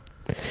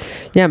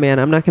 Yeah, man,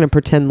 I'm not going to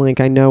pretend like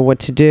I know what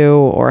to do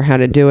or how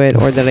to do it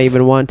or that I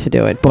even want to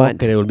do it.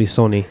 But it will be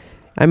sunny.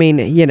 I mean,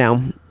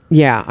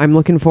 yeah, I'm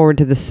looking forward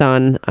to the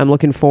sun. I'm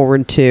looking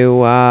forward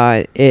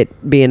to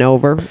it being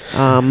over.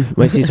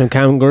 Might see some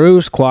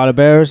kangaroos, koala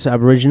bears,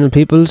 Aboriginal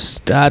peoples.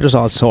 There's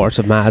all sorts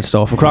of mad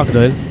stuff. A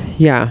crocodile.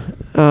 Yeah.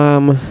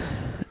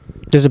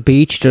 There's a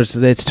beach. It's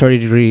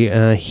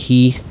 30-degree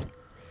heat.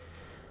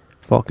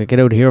 fuck it, get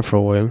out of here for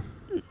a while.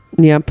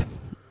 Yep.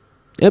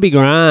 It'll be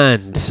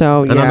grand.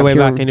 So, and on the way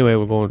back anyway,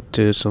 we're going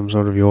to some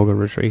sort of yoga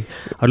retreat.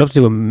 I'd love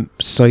to do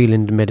a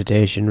silent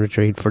meditation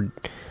retreat for...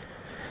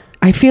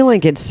 I feel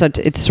like it's sort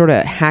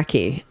of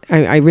hacky.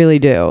 I really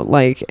do.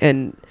 Like,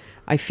 and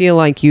I feel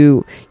like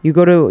you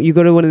go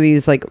to one of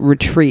these like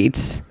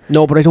retreats.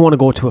 No, but I don't want to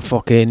go to a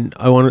fucking...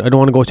 I don't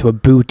want to go to a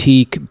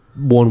boutique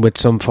one with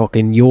some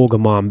fucking yoga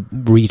mom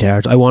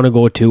retards. I want to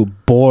go to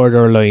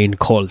borderline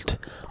cult.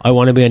 I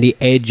want to be on the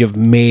edge of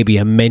maybe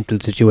a mental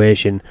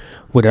situation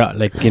with a,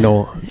 like, you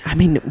know... I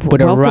mean,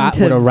 welcome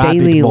to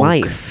daily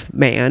life,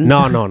 man. No.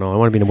 I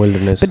want to be in the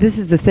wilderness. But this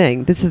is the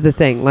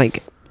thing.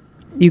 Like,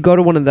 you go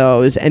to one of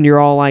those and you're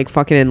all like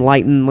fucking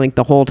enlightened like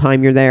the whole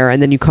time you're there,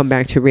 and then you come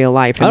back to real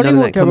life and I don't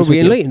even care about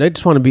being enlightened. I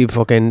just want to be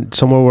fucking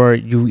somewhere where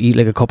you eat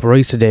like a cup of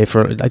rice a day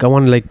for... Like, I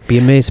want to like be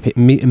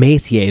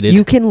emaciated.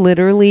 You can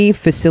literally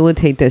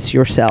facilitate this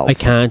yourself. I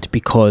can't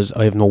because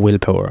I have no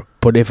willpower.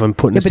 But if I'm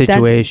put in a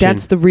situation...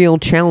 That's the real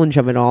challenge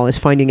of it all, is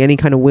finding any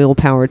kind of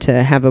willpower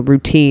to have a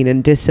routine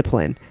and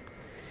discipline.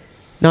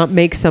 Not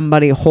make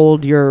somebody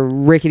hold your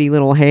rickety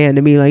little hand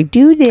and be like,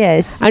 do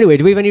this. Anyway,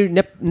 do we have any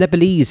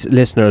Nepalese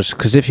listeners?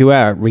 Because if you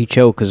are, reach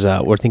out, because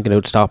we're thinking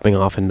about stopping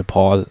off in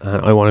Nepal.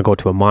 I want to go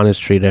to a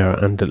monastery there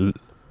and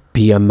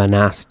be a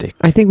monastic.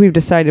 I think we've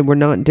decided we're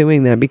not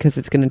doing that because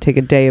it's going to take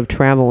a day of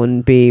travel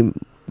and be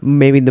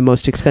maybe the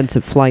most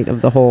expensive flight of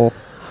the whole...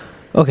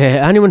 Okay,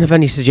 anyone have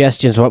any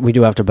suggestions what we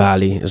do after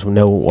Bali? Is we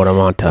know what I'm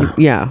on to.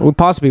 Yeah.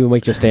 We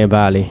might just stay in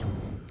Bali.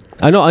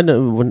 I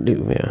know.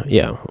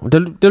 Yeah.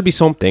 There'll be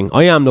something.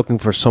 I am looking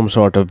for some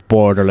sort of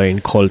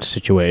borderline cult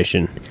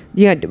situation.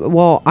 Yeah,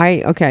 well,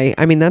 I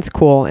mean, that's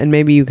cool, and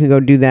maybe you can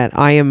go do that.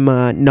 I am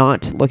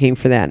not looking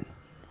for that.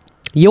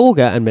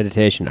 Yoga and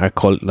meditation are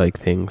cult-like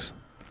things.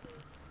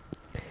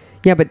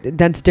 Yeah, but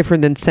that's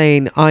different than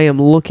saying I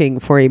am looking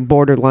for a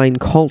borderline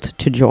cult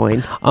to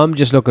join. I'm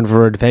just looking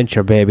for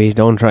adventure, baby.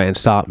 Don't try and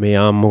stop me.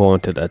 I'm going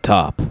to the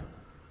top.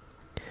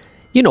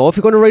 You know, if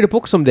you're going to write a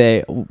book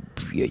someday,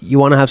 you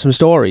want to have some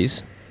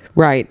stories.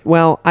 Right.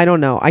 Well, I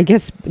don't know. I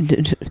guess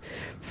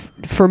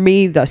for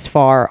me thus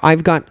far,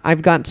 I've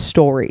got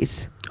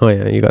stories. Oh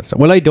yeah, you got some.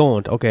 Well, I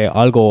don't. Okay,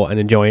 I'll go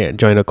and join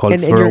a cult for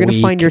a week. And you're going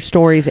to find your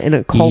stories in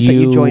a cult that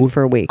you join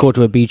for a week. Go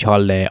to a beach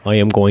holiday. I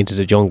am going to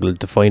the jungle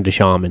to find a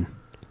shaman.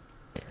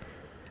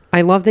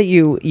 I love that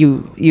you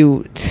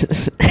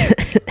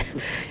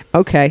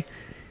okay.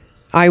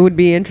 I would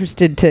be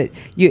interested to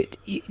you.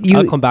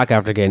 I'll come back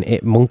after getting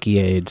monkey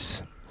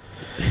AIDS.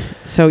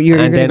 So you're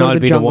going to go to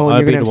the jungle and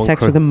you're going to have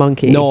sex with a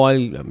monkey. No,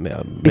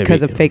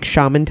 because a fake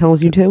shaman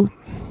tells you to.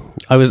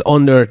 I was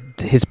under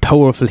his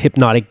powerful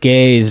hypnotic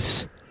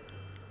gaze.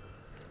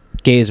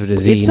 Gaze with a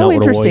Z. It's so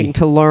interesting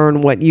to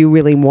learn what you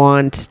really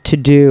want to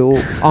do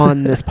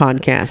on this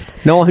podcast.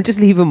 No, I'm just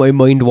leaving my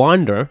mind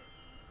wander.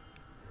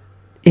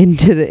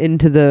 Into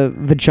the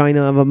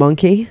vagina of a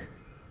monkey?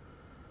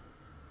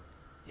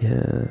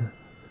 Yeah.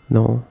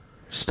 No.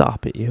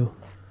 Stop it, you.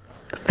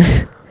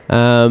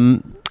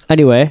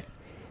 Anyway,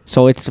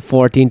 so it's the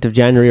 14th of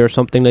January or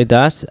something like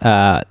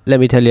that. Let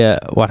me tell you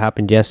what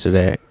happened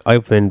yesterday.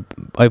 I've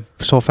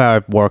so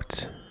far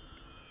worked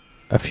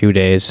a few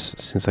days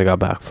since I got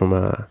back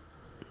from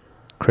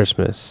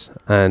Christmas.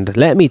 And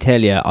let me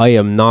tell you, I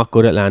am not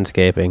good at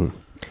landscaping.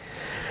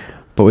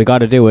 But we got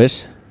to do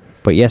it.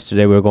 But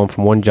yesterday we were going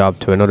from one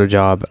job to another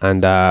job,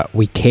 and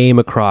we came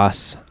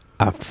across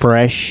a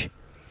fresh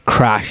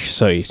crash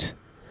site.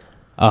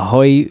 A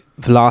high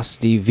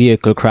velocity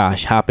vehicle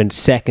crash happened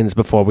seconds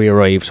before we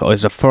arrived, so I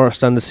was the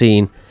first on the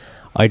scene.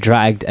 I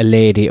dragged a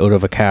lady out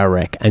of a car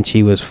wreck, and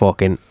she was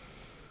fucking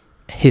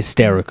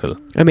hysterical.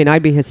 I mean,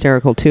 I'd be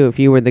hysterical too if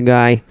you were the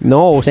guy.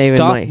 No, saving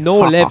stop. No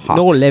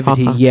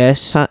levity,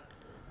 yes.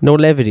 No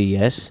levity,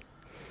 yes.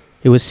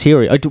 It was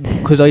serious.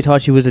 Because I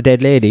thought she was a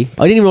dead lady.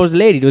 I didn't even know it was a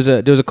lady.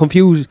 There was a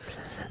confused...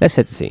 Let's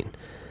set the scene.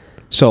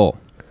 So,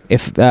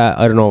 if...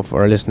 I don't know if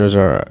our listeners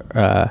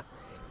are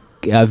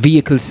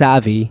vehicle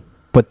savvy,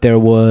 but there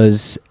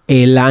was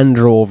a Range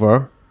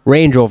Rover,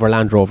 you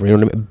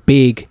know what I mean?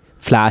 Big,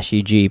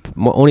 flashy Jeep.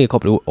 Only a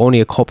couple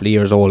of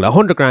years old.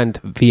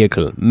 $100,000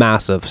 vehicle.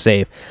 Massive,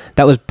 safe.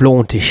 That was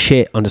blown to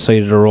shit on the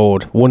side of the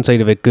road. One side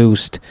of it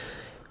goosed.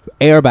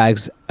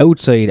 Airbags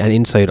outside and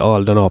inside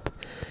all done up.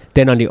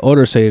 Then on the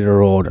other side of the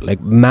road,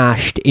 like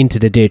mashed into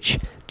the ditch,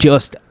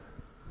 just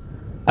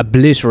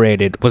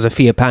obliterated, was a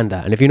Fiat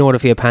Panda. And if you know what a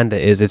Fiat Panda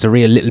is, it's a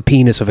real little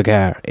penis of a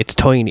car. It's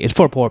tiny. It's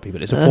for poor people.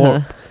 It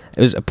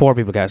was a poor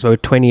people car. So a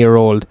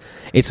 20-year-old.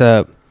 It's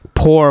a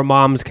poor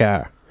mom's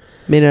car.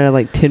 Made out of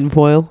like tin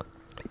foil?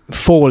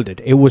 Folded.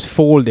 It was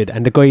folded.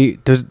 And the guy,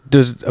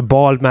 there's a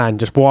bald man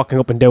just walking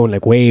up and down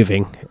like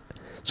waving.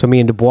 So me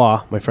and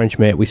Dubois, my French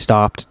mate, we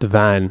stopped the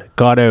van,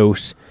 got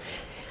out.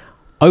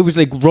 I was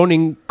like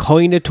running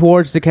kind of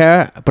towards the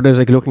car, but I was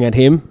like looking at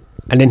him,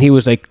 and then he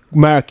was like,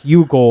 "Mark,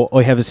 you go,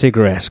 I have a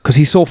cigarette," because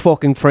he's so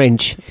fucking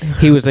French.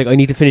 He was like, "I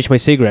need to finish my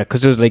cigarette,"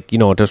 because there's like, you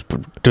know,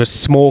 there's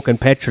smoke and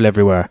petrol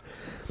everywhere.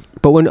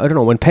 But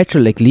when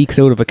petrol like leaks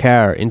out of a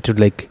car into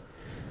like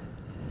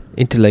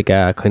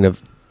a kind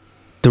of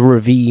the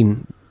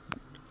ravine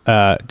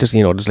just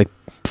there's like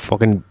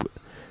fucking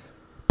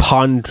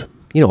pond,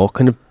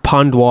 kind of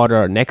pond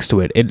water next to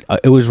it.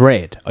 It was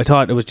red. I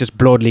thought it was just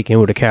blood leaking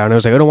out of the car, and I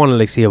was like, I don't want to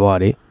like see a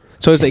body.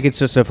 So it's like it's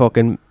just a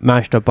fucking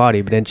mashed up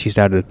body. But then she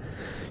started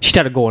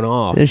going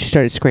off. And she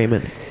started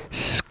screaming.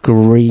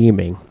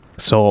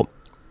 So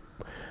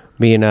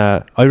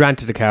I ran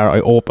to the car.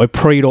 I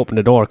pried open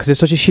the door because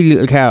it's such a shitty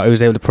little car. I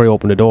was able to pry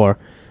open the door,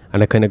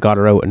 and I kind of got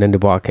her out. And then the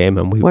bar came,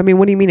 and what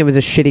do you mean it was a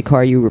shitty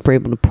car? You were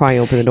able to pry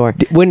open the door.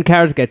 When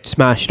cars get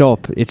smashed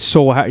up, it's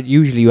so hard.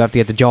 Usually, you have to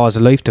get the jaws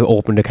of life to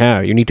open the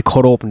car. You need to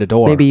cut open the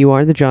door. Maybe you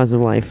are the jaws of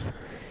life.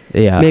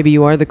 Yeah. Maybe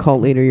you are the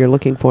cult leader you're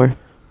looking for.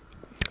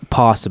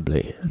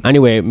 Possibly.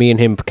 Anyway, me and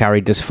him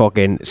carried this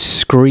fucking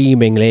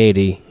screaming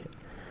lady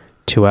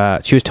to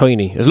she was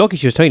tiny. I was lucky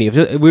she was tiny.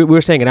 We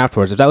were saying it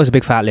afterwards. If that was a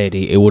big fat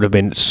lady, it would have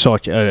been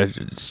such a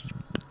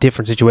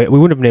different situation. We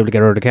wouldn't have been able to get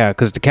her out of the car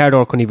because the car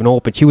door couldn't even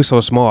open. She was so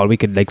small we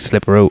could like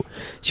slip her out.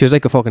 She was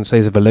like a fucking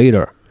size of a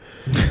lighter.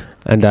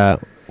 And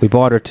we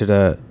brought her to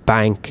the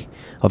bank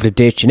of the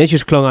ditch, and then she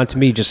just clung on to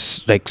me,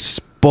 just like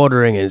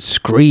sputtering and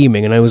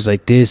screaming, and I was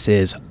like, this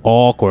is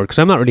awkward because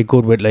I'm not really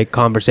good with like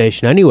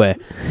conversation anyway.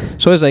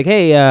 So I was like,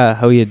 hey,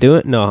 how you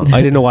doing? No,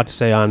 I didn't know what to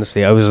say,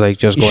 honestly. I was like,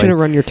 just you should have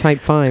run your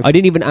type 5. I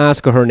didn't even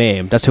ask her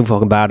name. That's how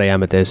fucking bad I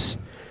am at this.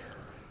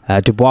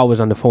 Dubois was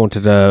on the phone to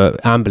the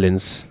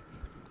ambulance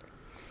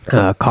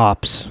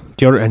cops,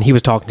 and he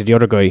was talking to the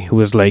other guy who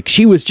was like,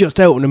 she was just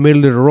out in the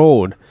middle of the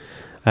road.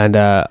 And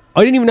I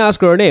didn't even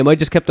ask her her name. I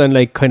just kept on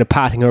like kind of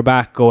patting her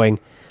back, going,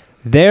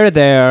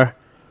 there,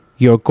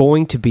 you're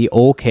going to be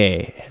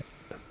okay.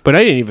 But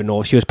I didn't even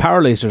know if she was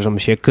paralyzed or some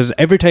shit, because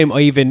every time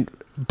I even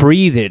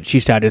breathed, she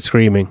started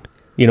screaming,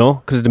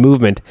 because of the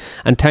movement.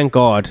 And thank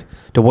God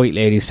the white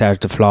ladies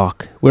started to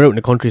flock. We're out in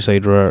the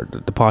countryside where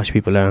the posh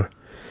people are.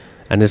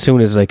 And as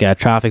soon as like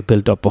traffic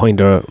built up behind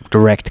the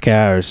wrecked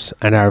cars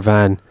and our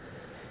van,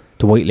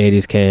 the white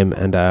ladies came.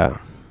 And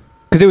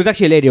because there was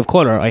actually a lady of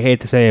colour, I hate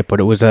to say it, but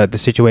it was the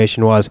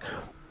situation was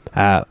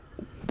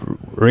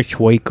rich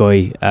white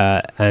guy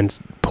and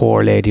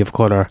poor lady of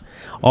colour.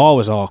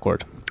 Always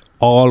awkward.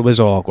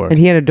 And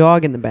he had a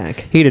dog in the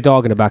back. He had a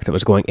dog in the back that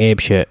was going ape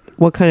shit.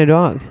 What kind of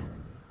dog?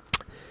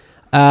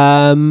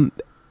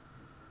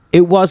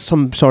 It was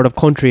some sort of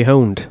country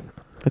hound.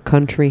 A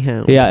country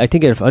hound. Yeah, I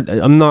think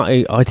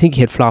I think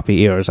he had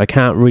floppy ears. I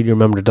can't really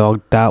remember the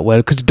dog that well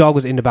because the dog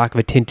was in the back of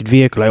a tinted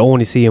vehicle. I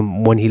only see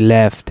him when he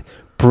left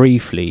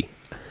briefly.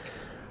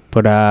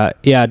 But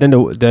then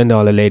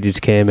all the ladies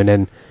came, and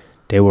then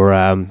they were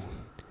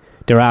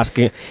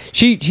asking.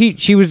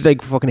 She was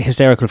like fucking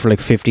hysterical for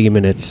like 15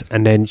 minutes,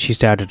 and then she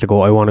started to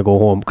go, I want to go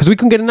home, because we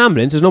couldn't get an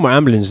ambulance. There's no more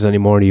ambulances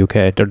anymore in the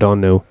UK. They're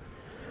done now.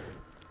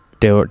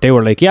 They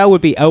were like, yeah, it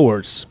would be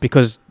hours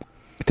because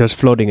there's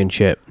flooding and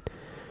shit.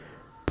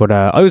 But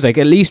I was like,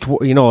 at least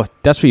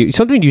that's what you.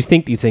 Sometimes you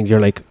think these things. You're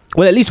like,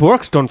 well, at least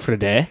work's done for the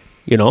day.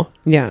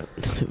 Yeah.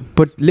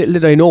 But little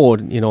did I know,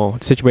 the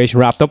situation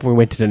wrapped up when we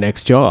went to the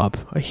next job.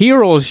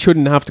 Heroes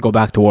shouldn't have to go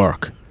back to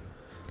work.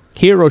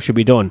 Heroes should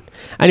be done.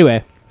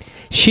 Anyway,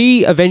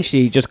 she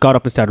eventually just got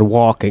up and started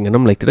walking, and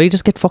I'm like, did I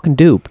just get fucking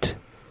duped?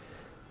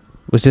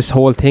 Was this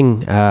whole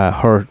thing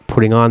her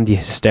putting on the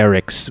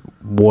hysterics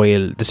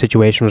while the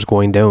situation was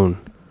going down?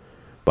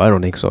 But I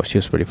don't think so. She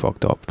was pretty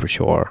fucked up for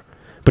sure.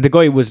 But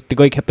the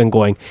guy kept on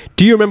going,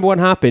 do you remember what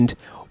happened?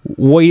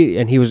 Why?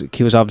 And he was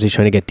obviously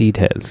trying to get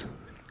details.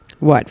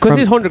 What? Because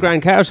his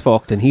 $100,000 car's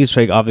fucked, and he's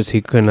like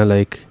obviously kind of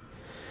like,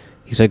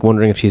 he's like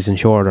wondering if she's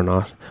insured or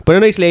not. But a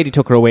nice lady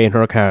took her away in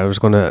her car. I was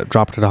going to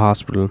drop her to the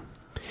hospital.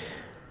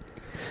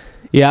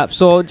 Yeah,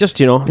 so just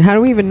how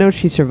do we even know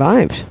she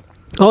survived?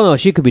 Oh no,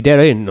 she could be dead.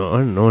 I don't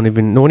know. No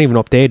one even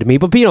updated me.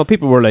 But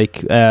people were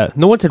like,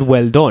 no one said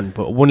well done.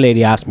 But one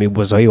lady asked me,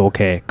 was I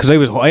okay? Because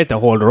I had to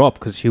hold her up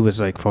because she was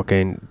like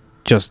fucking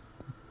just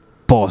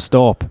bossed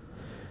up.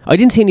 I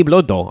didn't see any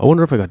blood though. I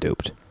wonder if I got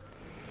duped.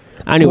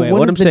 Anyway,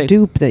 what is the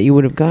dupe that you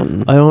would have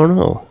gotten? I don't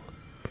know.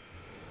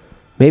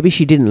 Maybe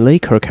she didn't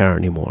like her car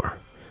anymore,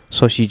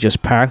 so she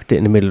just parked it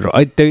in the middle of the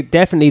road.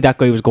 Definitely that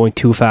guy was going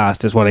too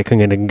fast is what I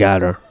can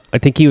gather. I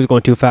think he was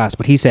going too fast,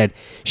 but he said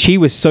she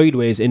was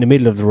sideways in the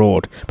middle of the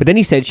road. But then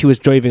he said she was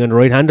driving on the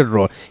right hand of the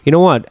road. You know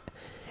what?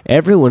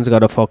 Everyone's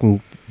got a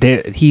fucking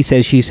he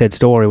said she said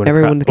story when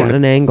everyone's got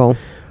an angle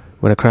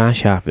when a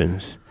crash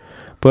happens.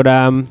 But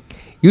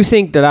you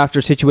think that after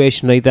a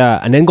situation like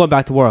that, and then going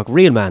back to work,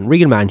 real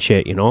man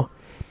shit,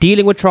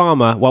 dealing with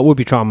trauma. What would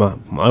be trauma?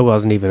 I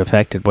wasn't even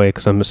affected by it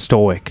because I'm a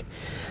stoic,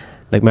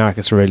 like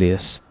Marcus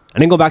Aurelius.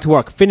 And then go back to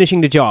work,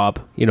 finishing the job,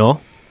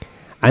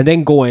 and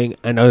then going.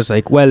 And I was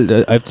like,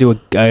 well, I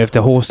have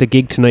to host a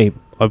gig tonight.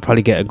 I'll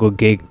probably get a good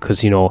gig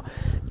because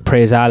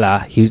praise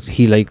Allah,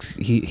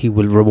 he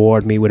will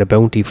reward me with a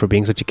bounty for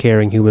being such a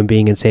caring human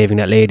being and saving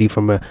that lady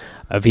from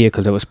a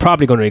vehicle that was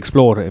probably going to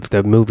explode if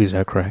the movies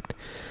are correct.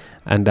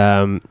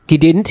 And he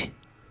didn't.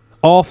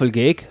 Awful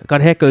gig.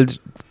 Got heckled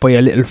by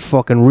a little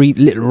fucking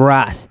little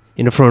rat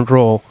in the front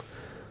row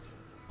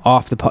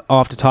off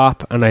the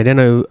top. And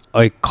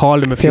I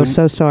called him a few. I feel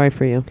so sorry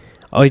for you.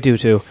 I do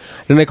too.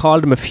 Then I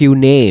called him a few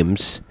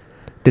names.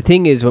 The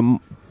thing is,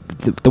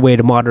 the way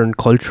the modern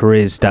culture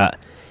is, that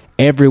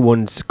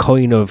everyone's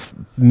kind of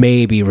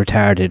maybe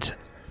retarded,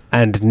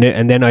 and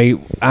then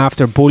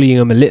after bullying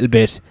him a little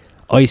bit,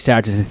 I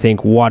started to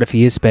think, what if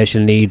he is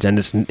special needs and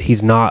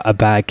he's not a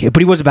bad kid?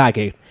 But he was a bad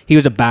kid. He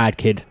was a bad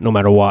kid no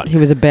matter what. He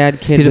was a bad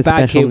kid with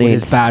special needs.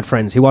 With his bad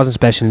friends. He wasn't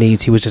special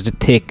needs. He was just a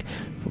thick,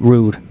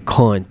 rude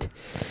cunt.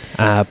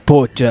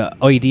 But the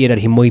idea that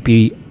he might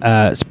be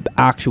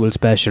actual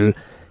special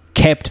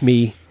kept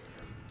me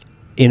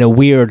in a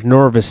weird,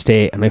 nervous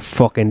state, and I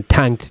fucking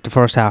tanked the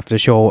first half of the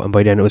show, and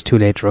by then it was too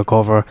late to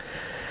recover.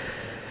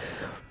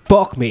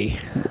 Fuck me.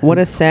 What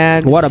a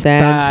sad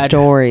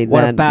story.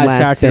 What a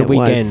bad start to the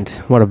weekend.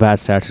 What a bad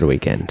start to the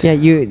weekend. Yeah,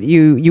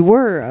 you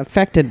were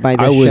affected by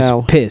this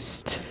show.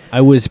 I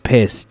was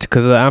pissed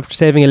because after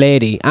saving a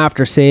lady, a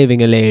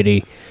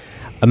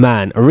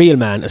real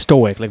man, a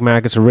stoic like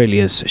Marcus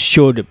Aurelius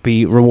should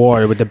be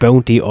rewarded with the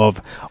bounty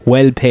of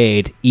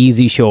well-paid,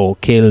 easy show,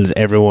 kills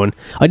everyone.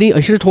 I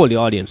should have told the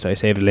audience I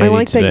saved a lady. I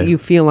like today. that you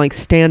feel like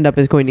stand-up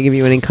is going to give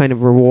you any kind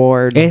of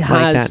reward. It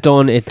has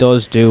done, it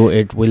does do,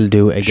 it will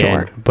do again.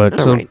 Sure. But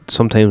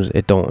sometimes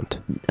it don't.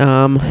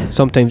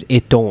 Sometimes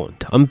it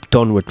don't. I'm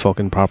done with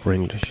fucking proper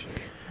English.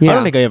 Yeah. I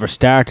don't think I ever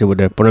started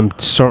with it, but I'm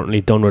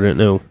certainly done with it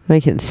now. I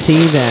can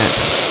see that.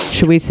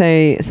 Should we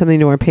say something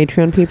to our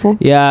Patreon people?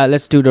 Yeah,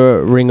 let's do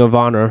the Ring of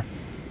Honor.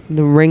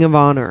 The Ring of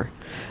Honor.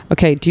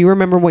 Okay, do you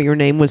remember what your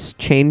name was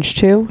changed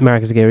to?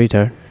 Mark is a gay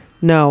retard.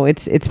 No,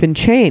 it's been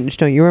changed.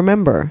 Don't you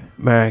remember?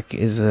 Mark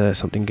is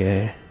something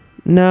gay.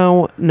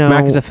 No.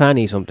 Mark is a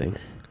fanny something.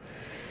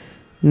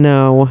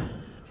 No.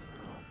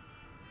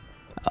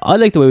 I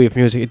like the way we have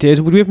music.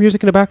 Would we have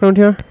music in the background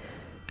here?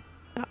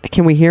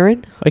 Can we hear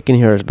it? I can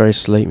hear very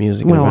slight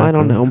music. Well, I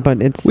don't know,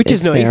 but it's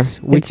nice. There.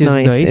 Which is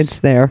nice. It's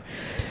there.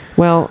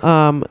 Well,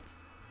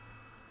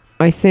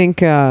 I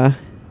think. What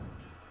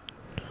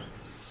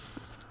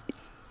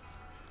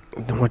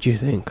do you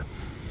think?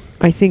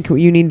 I think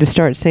you need to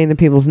start saying the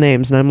people's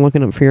names, and I'm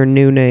looking up for your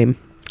new name.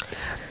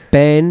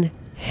 Ben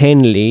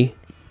Henley.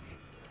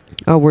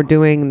 Oh, we're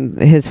doing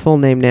his full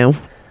name now.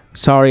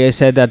 Sorry, I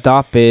said that.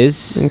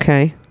 Biz.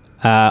 Okay.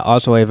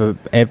 Also, I have a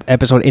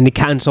episode in the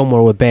can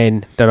somewhere with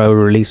Ben that I will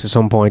release at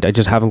some point. I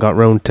just haven't got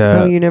round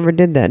to... Oh, you never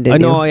did that, did you? I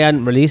know I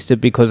hadn't released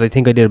it because I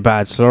think I did a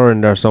bad slur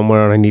in there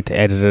somewhere and I need to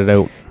edit it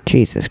out.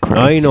 Jesus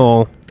Christ.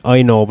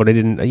 I know, but I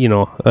didn't, I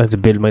had to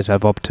build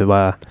myself up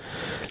to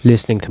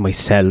listening to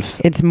myself.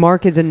 It's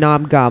Mark is a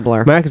Knob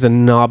Gobbler. Mark is a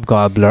Knob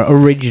Gobbler.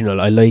 Original.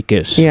 I like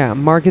it. Yeah,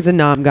 Mark is a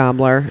Knob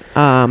Gobbler.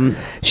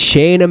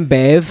 Shane and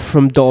Bev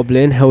from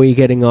Dublin. How are you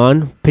getting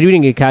on? Pity we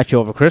didn't get catch you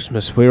over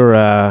Christmas. We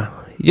were...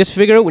 You just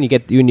figure out when you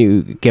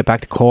get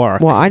back to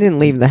Cork. Well, I didn't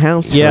leave the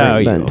house for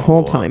the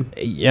whole time.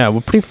 Yeah, we're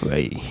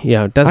pretty.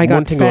 Yeah, that's I one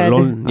got thing fed. about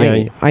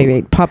London. I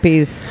ate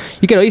puppies.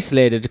 You get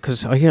isolated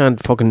because I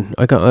can't fucking.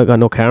 I got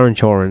no car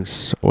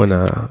insurance when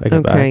I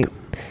get back.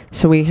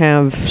 So we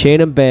have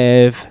Shane and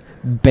Bev,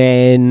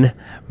 Ben,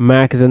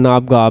 Mark is a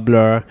Knob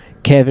Gobbler,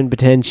 Kevin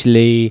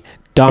potentially,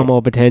 Domo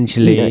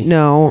potentially.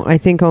 No, I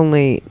think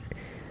only.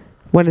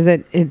 What is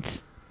it?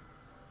 It's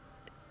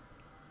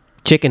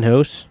Chicken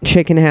House.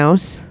 Chicken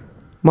House.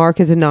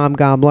 Mark is a Knob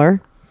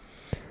Gobbler.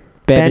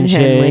 Ben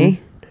Henley.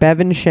 Bev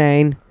and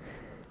Shane.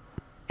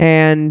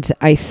 And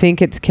I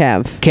think it's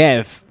Kev.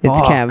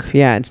 It's Kev.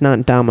 Yeah, it's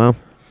not Damo.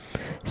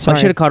 Sorry.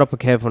 I should have caught up with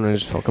Kev when I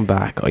was fucking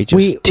back. I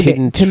just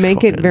didn't. To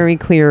make it very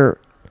clear,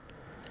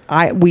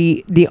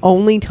 the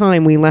only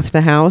time we left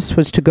the house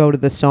was to go to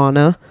the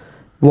sauna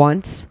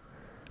once.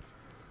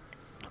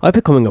 I'm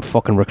becoming a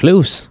fucking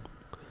recluse.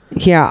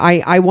 Yeah,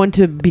 I want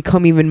to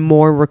become even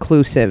more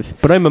reclusive.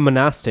 But I'm a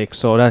monastic,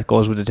 so that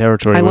goes with the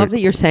territory. I love that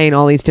you're saying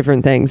all these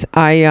different things.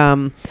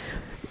 I'm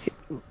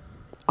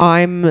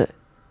going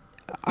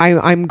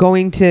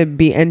to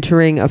be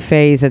entering a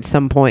phase at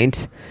some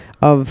point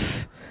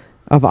of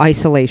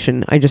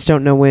isolation. I just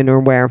don't know when or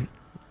where.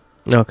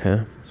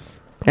 Okay.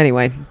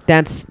 Anyway,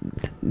 that's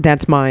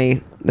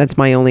my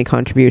only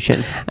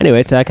contribution. Anyway,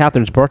 it's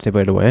Catherine's birthday,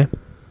 by the way.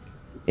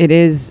 It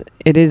is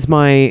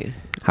my.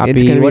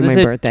 It's going to be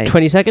my birthday.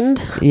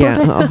 22nd?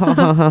 Yeah.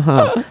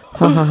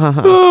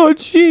 Oh,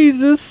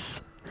 Jesus.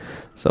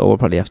 So we'll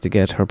probably have to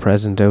get her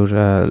present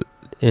out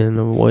in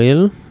a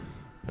while,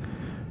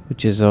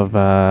 which is of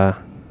the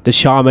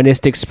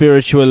shamanistic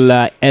spiritual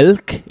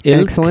ilk.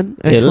 Excellent.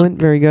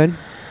 Very good.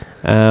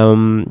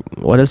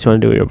 What else do you want to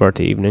do with your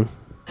birthday evening?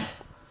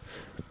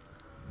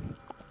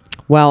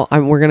 Well,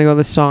 we're going to go to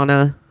the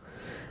sauna.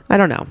 I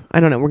don't know.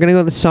 We're going to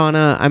go to the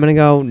sauna. I'm going to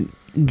go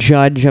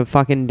judge a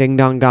fucking Ding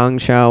Dong Gong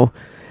show.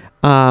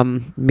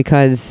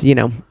 Because, we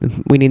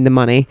need the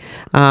money.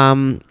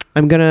 I'm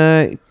going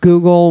to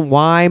Google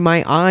why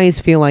my eyes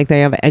feel like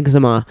they have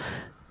eczema.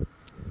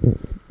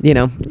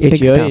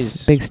 Itchy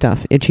eyes. Big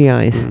stuff. Itchy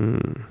eyes.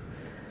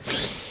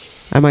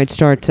 I might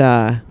start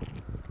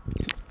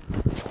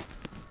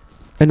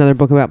another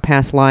book about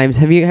past lives.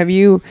 Have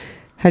you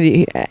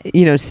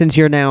since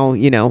you're now,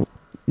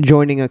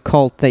 joining a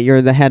cult that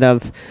you're the head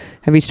of,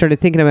 have you started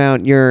thinking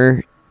about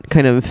your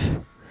kind of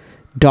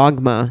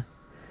dogma?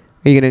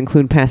 Are you going to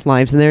include past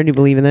lives in there? Do you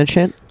believe in that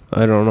shit?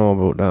 I don't know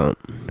about that.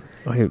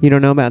 You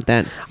don't know about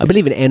that? I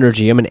believe in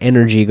energy. I'm an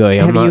energy guy.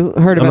 Have you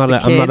heard about the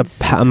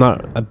kids? I'm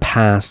not a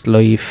past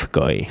life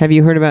guy. Have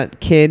you heard about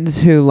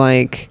kids who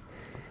like...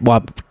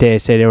 What they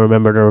say they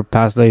remember their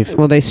past life?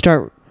 Well, they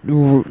start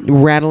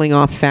rattling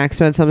off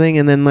facts about something,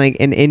 and then like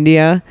in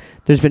India,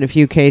 there's been a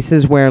few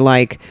cases where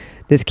like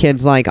this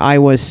kid's like, I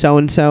was so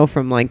and so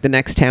from like the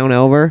next town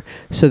over,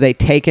 so they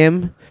take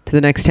him to the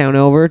next town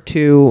over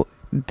to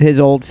his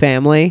old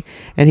family,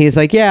 and he's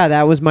like, yeah,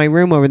 that was my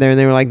room over there, and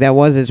they were like, that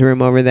was his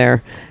room over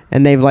there,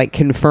 and they've like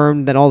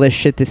confirmed that all this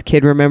shit this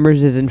kid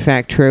remembers is in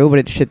fact true, but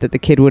it's shit that the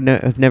kid would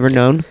have never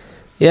known.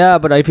 Yeah,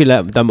 but I feel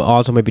like that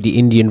also might be the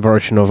Indian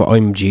version of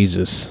I'm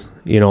Jesus,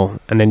 you know,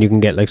 and then you can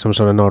get like some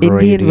sort of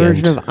notoriety. Indian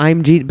version of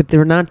I'm Jesus, but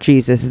they're not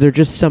Jesus. They're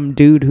just some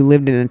dude who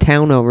lived in a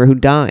town over who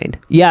died.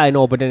 Yeah, I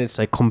know, but then it's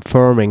like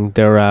confirming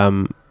their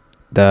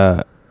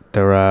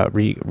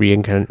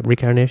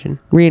reincarnation.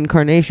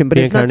 Reincarnation, but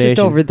it's not just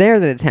over there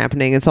that it's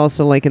happening. It's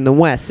also like in the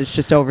West. It's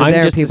just over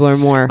there. People are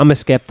more. I'm a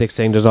skeptic,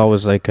 saying there's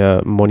always like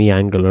a money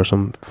angle or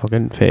some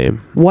fucking fame.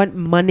 What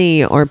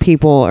money are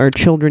people or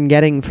children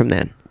getting from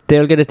that?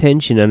 They'll get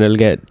attention and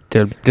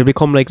they'll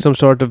become like some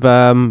sort of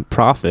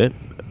prophet,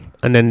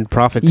 and then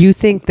profits. You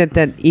think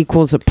that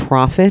equals a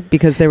profit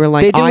because they were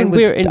like, I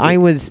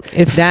was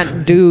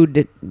that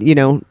dude, you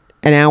know,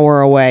 an hour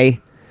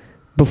away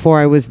before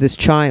I was this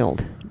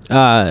child.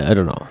 I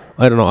don't know.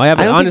 I don't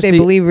honestly think they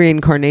believe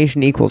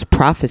reincarnation equals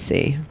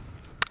prophecy.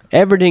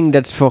 Everything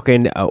that's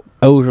fucking out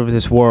of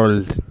this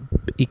world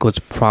equals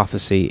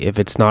prophecy if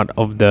it's not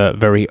of the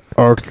very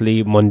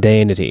earthly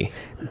mundanity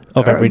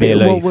of everyday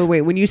life.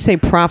 Wait. When you say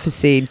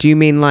prophecy, do you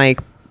mean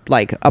like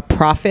a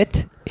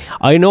prophet?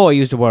 I know I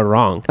used the word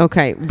wrong.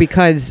 Okay,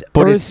 because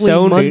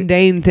earthly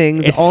mundane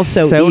things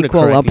also equal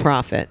correctly. A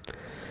prophet.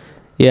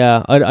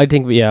 Yeah, I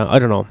think. Yeah, I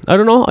don't know. I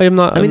am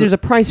not. I mean, there's a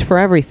price for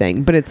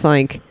everything, but it's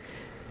like,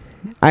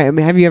 I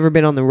mean, have you ever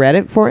been on the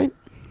Reddit for it?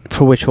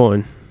 For which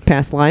one?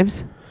 Past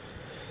lives.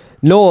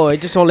 No, I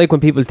just don't like when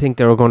people think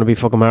they're going to be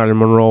fucking Marilyn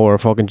Monroe or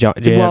fucking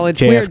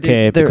JFK. Weird,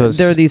 because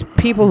there are these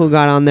people who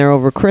got on there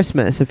over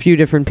Christmas. A few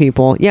different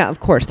people. Yeah, of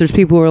course. There's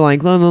people who are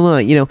like, no,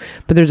 you know.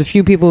 But there's a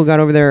few people who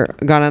got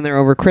on there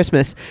over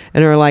Christmas,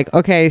 and are like,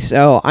 okay,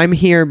 so I'm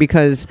here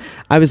because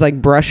I was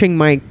like brushing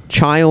my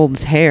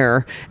child's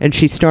hair, and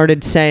she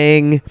started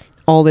saying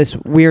all this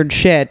weird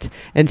shit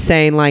and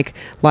saying like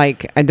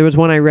there was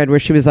one I read where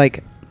she was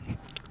like,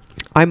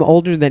 I'm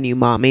older than you,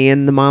 mommy.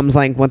 And the mom's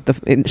like,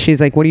 and she's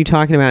like, what are you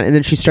talking about? And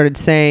then she started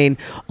saying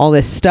all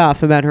this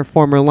stuff about her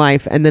former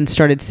life, and then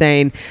started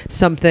saying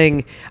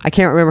something, I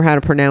can't remember how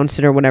to pronounce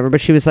it or whatever, but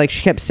she was like,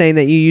 she kept saying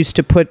that you used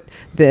to put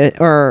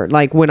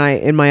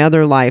in my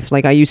other life,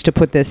 like I used to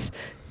put this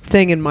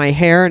thing in my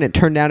hair, and it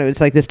turned out it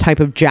was like this type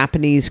of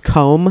Japanese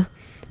comb.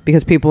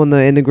 Because people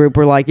in the group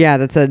were like, yeah,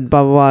 that's a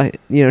blah, blah, blah.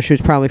 You know, she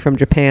was probably from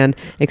Japan,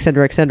 et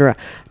cetera, et cetera.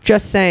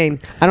 Just saying,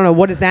 I don't know,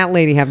 what does that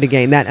lady have to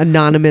gain? That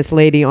anonymous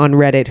lady on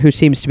Reddit who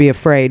seems to be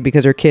afraid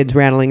because her kid's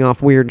rattling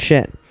off weird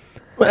shit.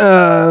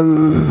 I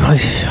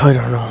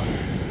don't know.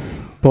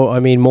 But,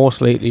 I mean,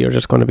 most lately you're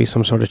just going to be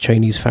some sort of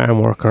Chinese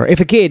farm worker. If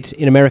a kid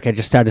in America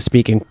just started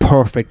speaking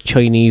perfect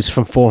Chinese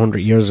from 400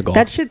 years ago,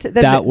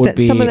 that would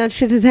be... Some of that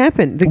shit has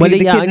happened. The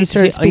kids have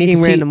started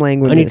speaking random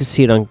languages. I need to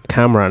see it on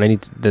camera,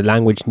 and the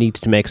language needs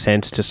to make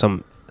sense to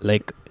some,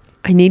 like...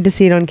 I need to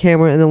see it on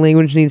camera, and the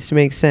language needs to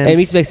make sense. It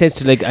needs to make sense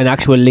to, like, an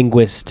actual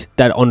linguist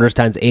that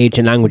understands age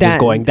and languages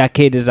going, that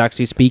kid is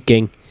actually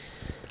speaking.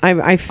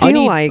 I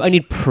feel like... I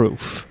need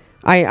proof.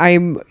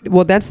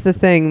 Well, that's the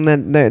thing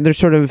that they're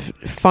sort of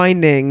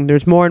finding.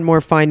 There's more and more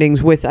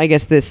findings with, I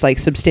guess, this like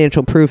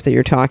substantial proof that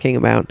you're talking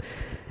about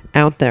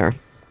out there.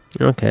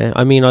 Okay,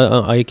 I mean,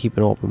 I keep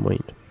an open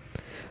mind.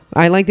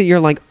 I like that you're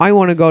like, I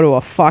want to go to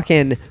a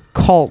fucking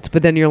cult,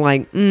 but then you're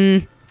like,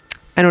 I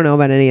don't know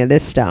about any of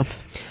this stuff.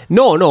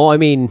 No, I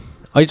mean,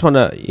 I just want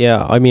to.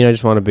 Yeah, I mean, I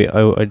just want to be.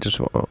 I want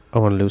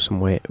to lose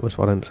some weight. Was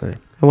what I'm saying.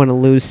 I want to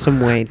lose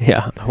some weight.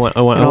 Yeah, I want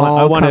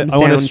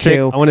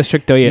a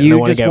strict diet.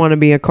 You just want to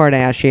be a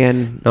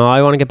Kardashian. No,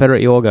 I want to get better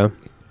at yoga.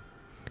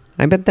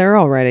 I bet they're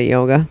all right at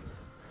yoga.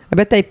 I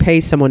bet they pay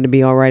someone to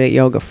be all right at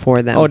yoga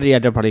for them. Oh yeah,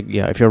 they're probably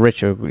if you're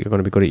rich, you're going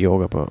to be good at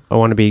yoga. But I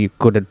want to be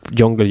good at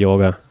jungle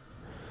yoga.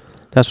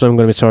 That's what I'm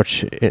going to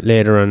search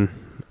later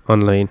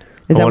online.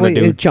 Is that what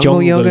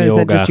jungle yoga? Is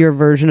that just your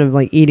version of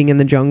like eating in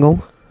the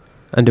jungle?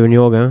 And doing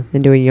yoga.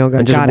 And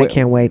God, I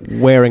can't wait.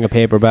 Wearing a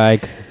paper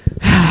bag.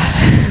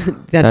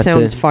 That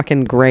sounds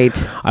fucking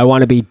great. I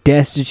want to be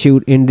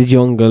destitute in the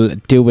jungle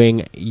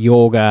doing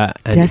yoga.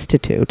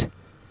 Destitute?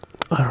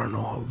 I don't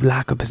know.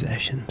 Lack of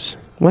possessions.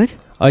 What?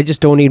 I just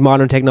don't need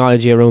modern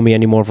technology around me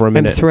anymore for a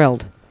minute. I'm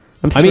thrilled.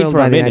 For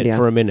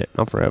a minute,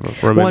 not forever.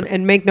 For a minute.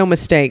 And make no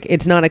mistake,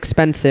 it's not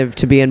expensive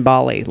to be in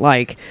Bali.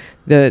 Like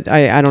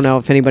I don't know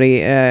if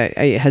anybody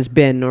has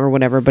been or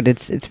whatever, but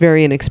it's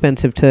very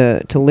inexpensive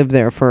to live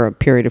there for a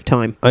period of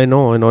time. I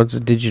know. It's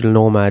a digital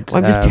nomad.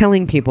 I'm just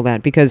telling people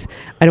that because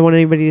I don't want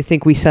anybody to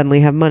think we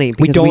suddenly have money.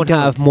 We don't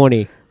have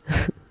money.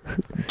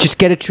 Just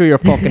get it through your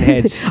fucking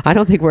head. I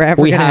don't think we're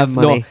ever going to have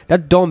money. No,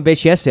 that dumb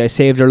bitch yesterday, I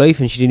saved her life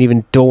and she didn't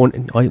even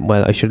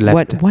I should have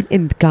left. What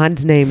in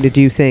God's name did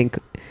you think?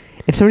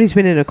 If somebody's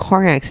been in a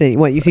car accident,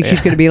 what you think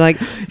she's going to be like?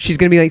 She's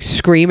going to be like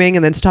screaming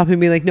and then stop and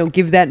be like, "No,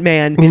 give that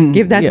man man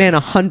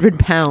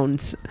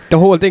 £100." The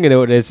whole thing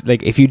about it is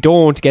like, if you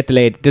don't get the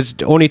lady, there's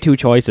only two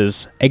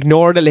choices: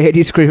 ignore the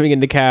lady screaming in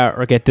the car,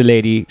 or get the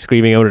lady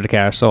screaming out of the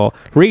car. So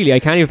really, I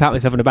can't even pat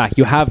myself on the back.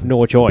 You have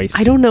no choice.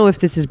 I don't know if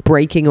this is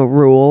breaking a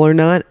rule or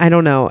not. I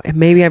don't know.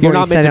 Maybe I've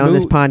already said it on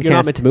this podcast. You're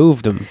not meant to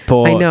move them,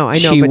 but I know.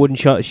 She wouldn't.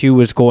 She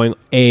was going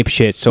ape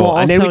shit. So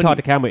and then we thought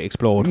the car might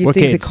explode. You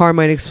think the car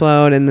might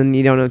explode, and then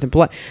you don't know what to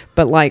blood.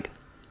 But like,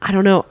 I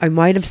don't know. I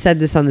might have said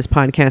this on this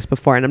podcast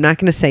before, and I'm not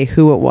going to say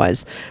who it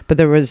was. But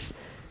there was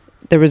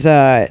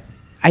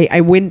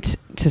I went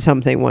to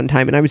something one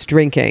time, and I was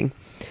drinking,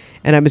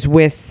 and I was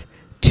with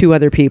two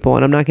other people,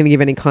 and I'm not going to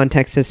give any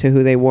context as to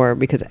who they were,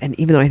 because, and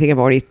even though I think I've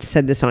already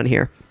said this on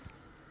here,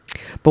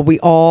 but we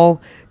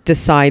all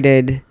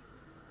decided,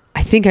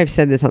 I think I've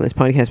said this on this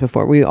podcast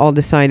before, we all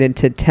decided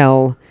to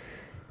tell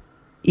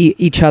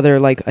each other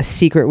like a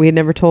secret we had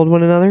never told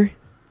one another.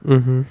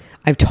 Mm-hmm.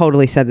 I've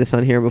totally said this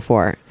on here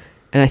before,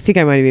 and I think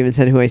I might have even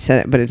said who I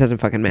said it, but it doesn't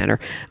fucking matter.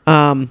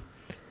 And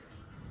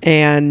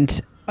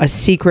a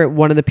secret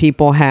one of the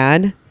people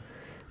had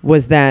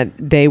was that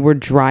they were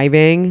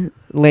driving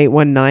late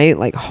one night,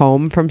 like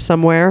home from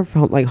somewhere,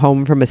 like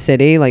home from a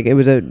city, like it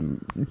was a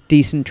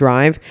decent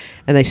drive,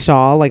 and they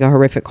saw like a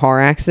horrific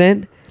car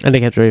accident, and they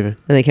kept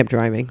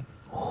driving.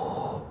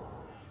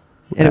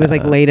 And it was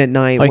like late at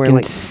night. I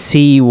can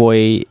see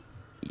why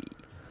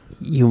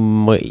you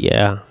might,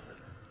 yeah.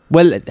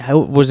 Well, how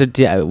was it?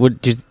 Yeah,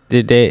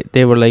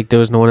 they were like there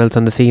was no one else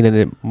on the scene, and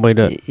it might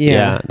have.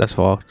 Yeah, that's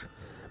fucked.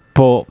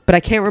 But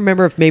I can't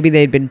remember if maybe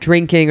they'd been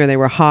drinking or they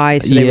were high,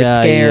 so they were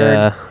scared.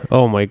 Yeah.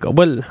 Oh my God.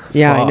 Well,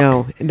 yeah, fuck. I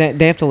know.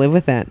 They have to live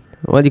with that.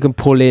 Well, you can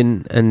pull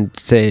in and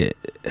say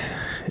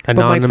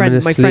anonymously.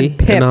 My friend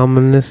Pip.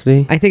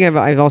 Anonymously. I think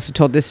I've also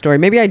told this story.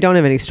 Maybe I don't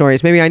have any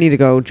stories. Maybe I need to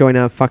go join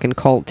a fucking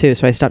cult too,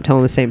 so I stop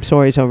telling the same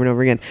stories over and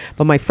over again.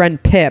 But my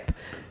friend Pip,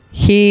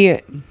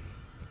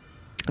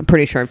 I'm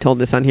pretty sure I've told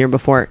this on here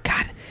before.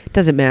 God, it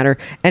doesn't matter.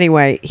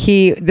 Anyway,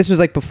 this was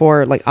like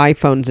before like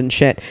iPhones and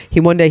shit.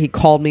 One day he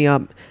called me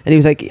up and he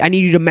was like, "I need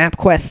you to map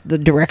quest the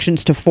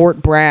directions to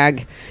Fort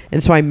Bragg."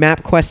 And so I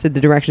map quested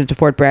the directions to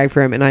Fort Bragg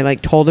for him, and I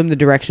like told him the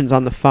directions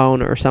on the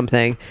phone or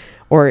something.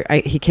 Or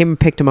he came and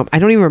picked him up. I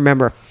don't even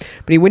remember.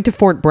 But he went to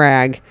Fort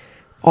Bragg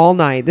all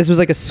night. This was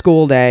like a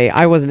school day.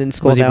 I wasn't in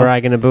school. Was he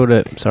bragging about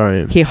it?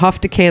 Sorry. He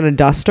huffed a can of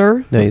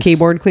Duster, a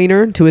keyboard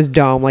cleaner, to his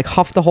dome, like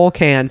huffed the whole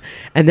can,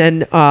 and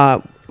then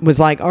was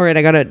like, "All right,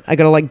 I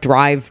gotta like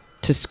drive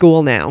to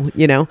school now.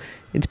 You know,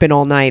 it's been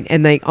all night."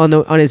 And like on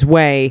his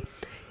way,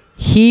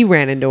 he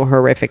ran into a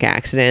horrific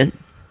accident.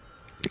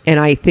 And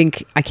I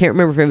can't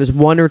remember if it was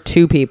one or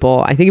two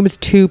people. I think it was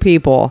two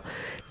people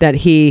that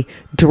he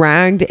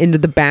dragged into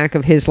the back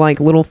of his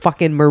like little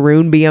fucking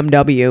maroon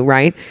BMW,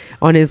 right?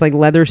 On his like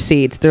leather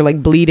seats. They're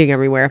like bleeding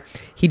everywhere.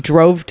 He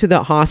drove to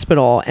the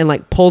hospital and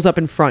like pulls up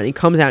in front. He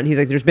comes out and he's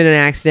like, "There's been an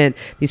accident.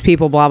 These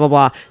people, blah, blah,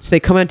 blah." So they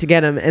come out to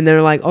get him and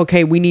they're like,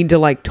 "Okay, we need to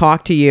like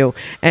talk to you."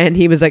 And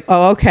he was like,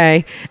 "Oh,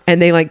 okay."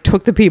 And they like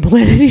took the people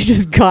in and he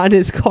just got in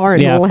his car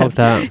and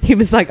left. He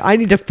was like, "I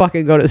need to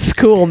fucking go to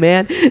school,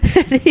 man."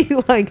 And he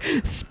like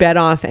sped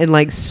off and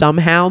like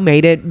somehow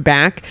made it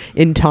back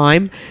in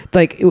time.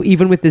 Like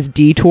even with this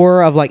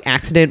detour of like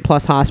accident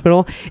plus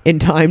hospital, in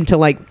time to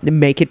like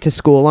make it to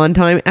school on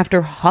time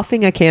after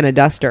huffing a can of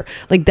Duster.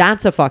 Like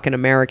that's a fucking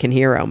American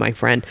hero, my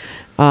friend.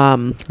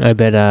 I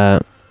bet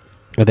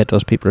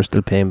those people are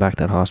still paying back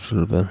that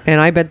hospital bill.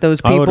 And I bet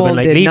those people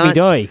like, did not. Me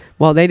die.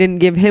 Well, they didn't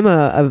give him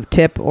a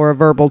tip or a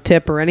verbal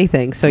tip or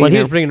anything. So he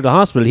was bringing him to the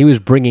hospital. He was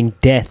bringing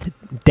debt.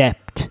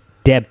 Is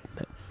there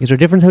a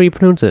difference how you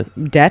pronounce it?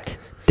 Debt.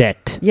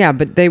 Yeah,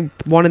 but they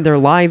wanted their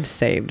lives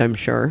saved, I'm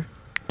sure.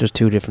 There's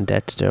two different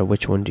debts there.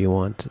 Which one do you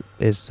want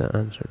is the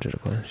answer to the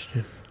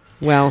question.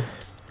 Well,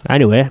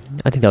 anyway,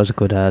 I think that was a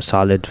good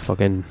solid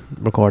fucking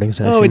recording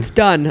session. Oh, it's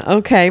done.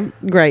 Okay,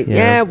 great.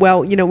 Yeah,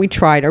 well, we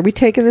tried. Are we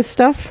taking this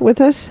stuff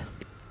with us?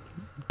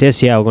 We're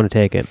going to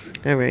take it.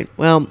 All right.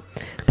 Well,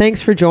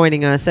 thanks for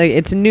joining us.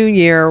 It's a new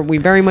year. We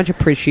very much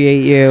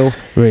appreciate you.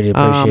 Really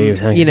appreciate you.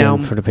 Thank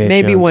you for the patience.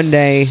 Maybe one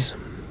day.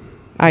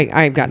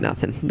 I've got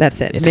nothing. That's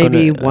it.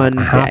 Maybe one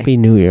day. Happy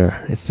New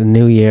Year. It's a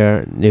new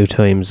year, new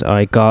times.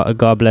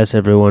 God bless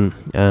everyone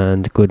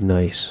and good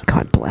night.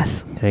 God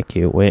bless. Thank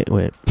you. Wait.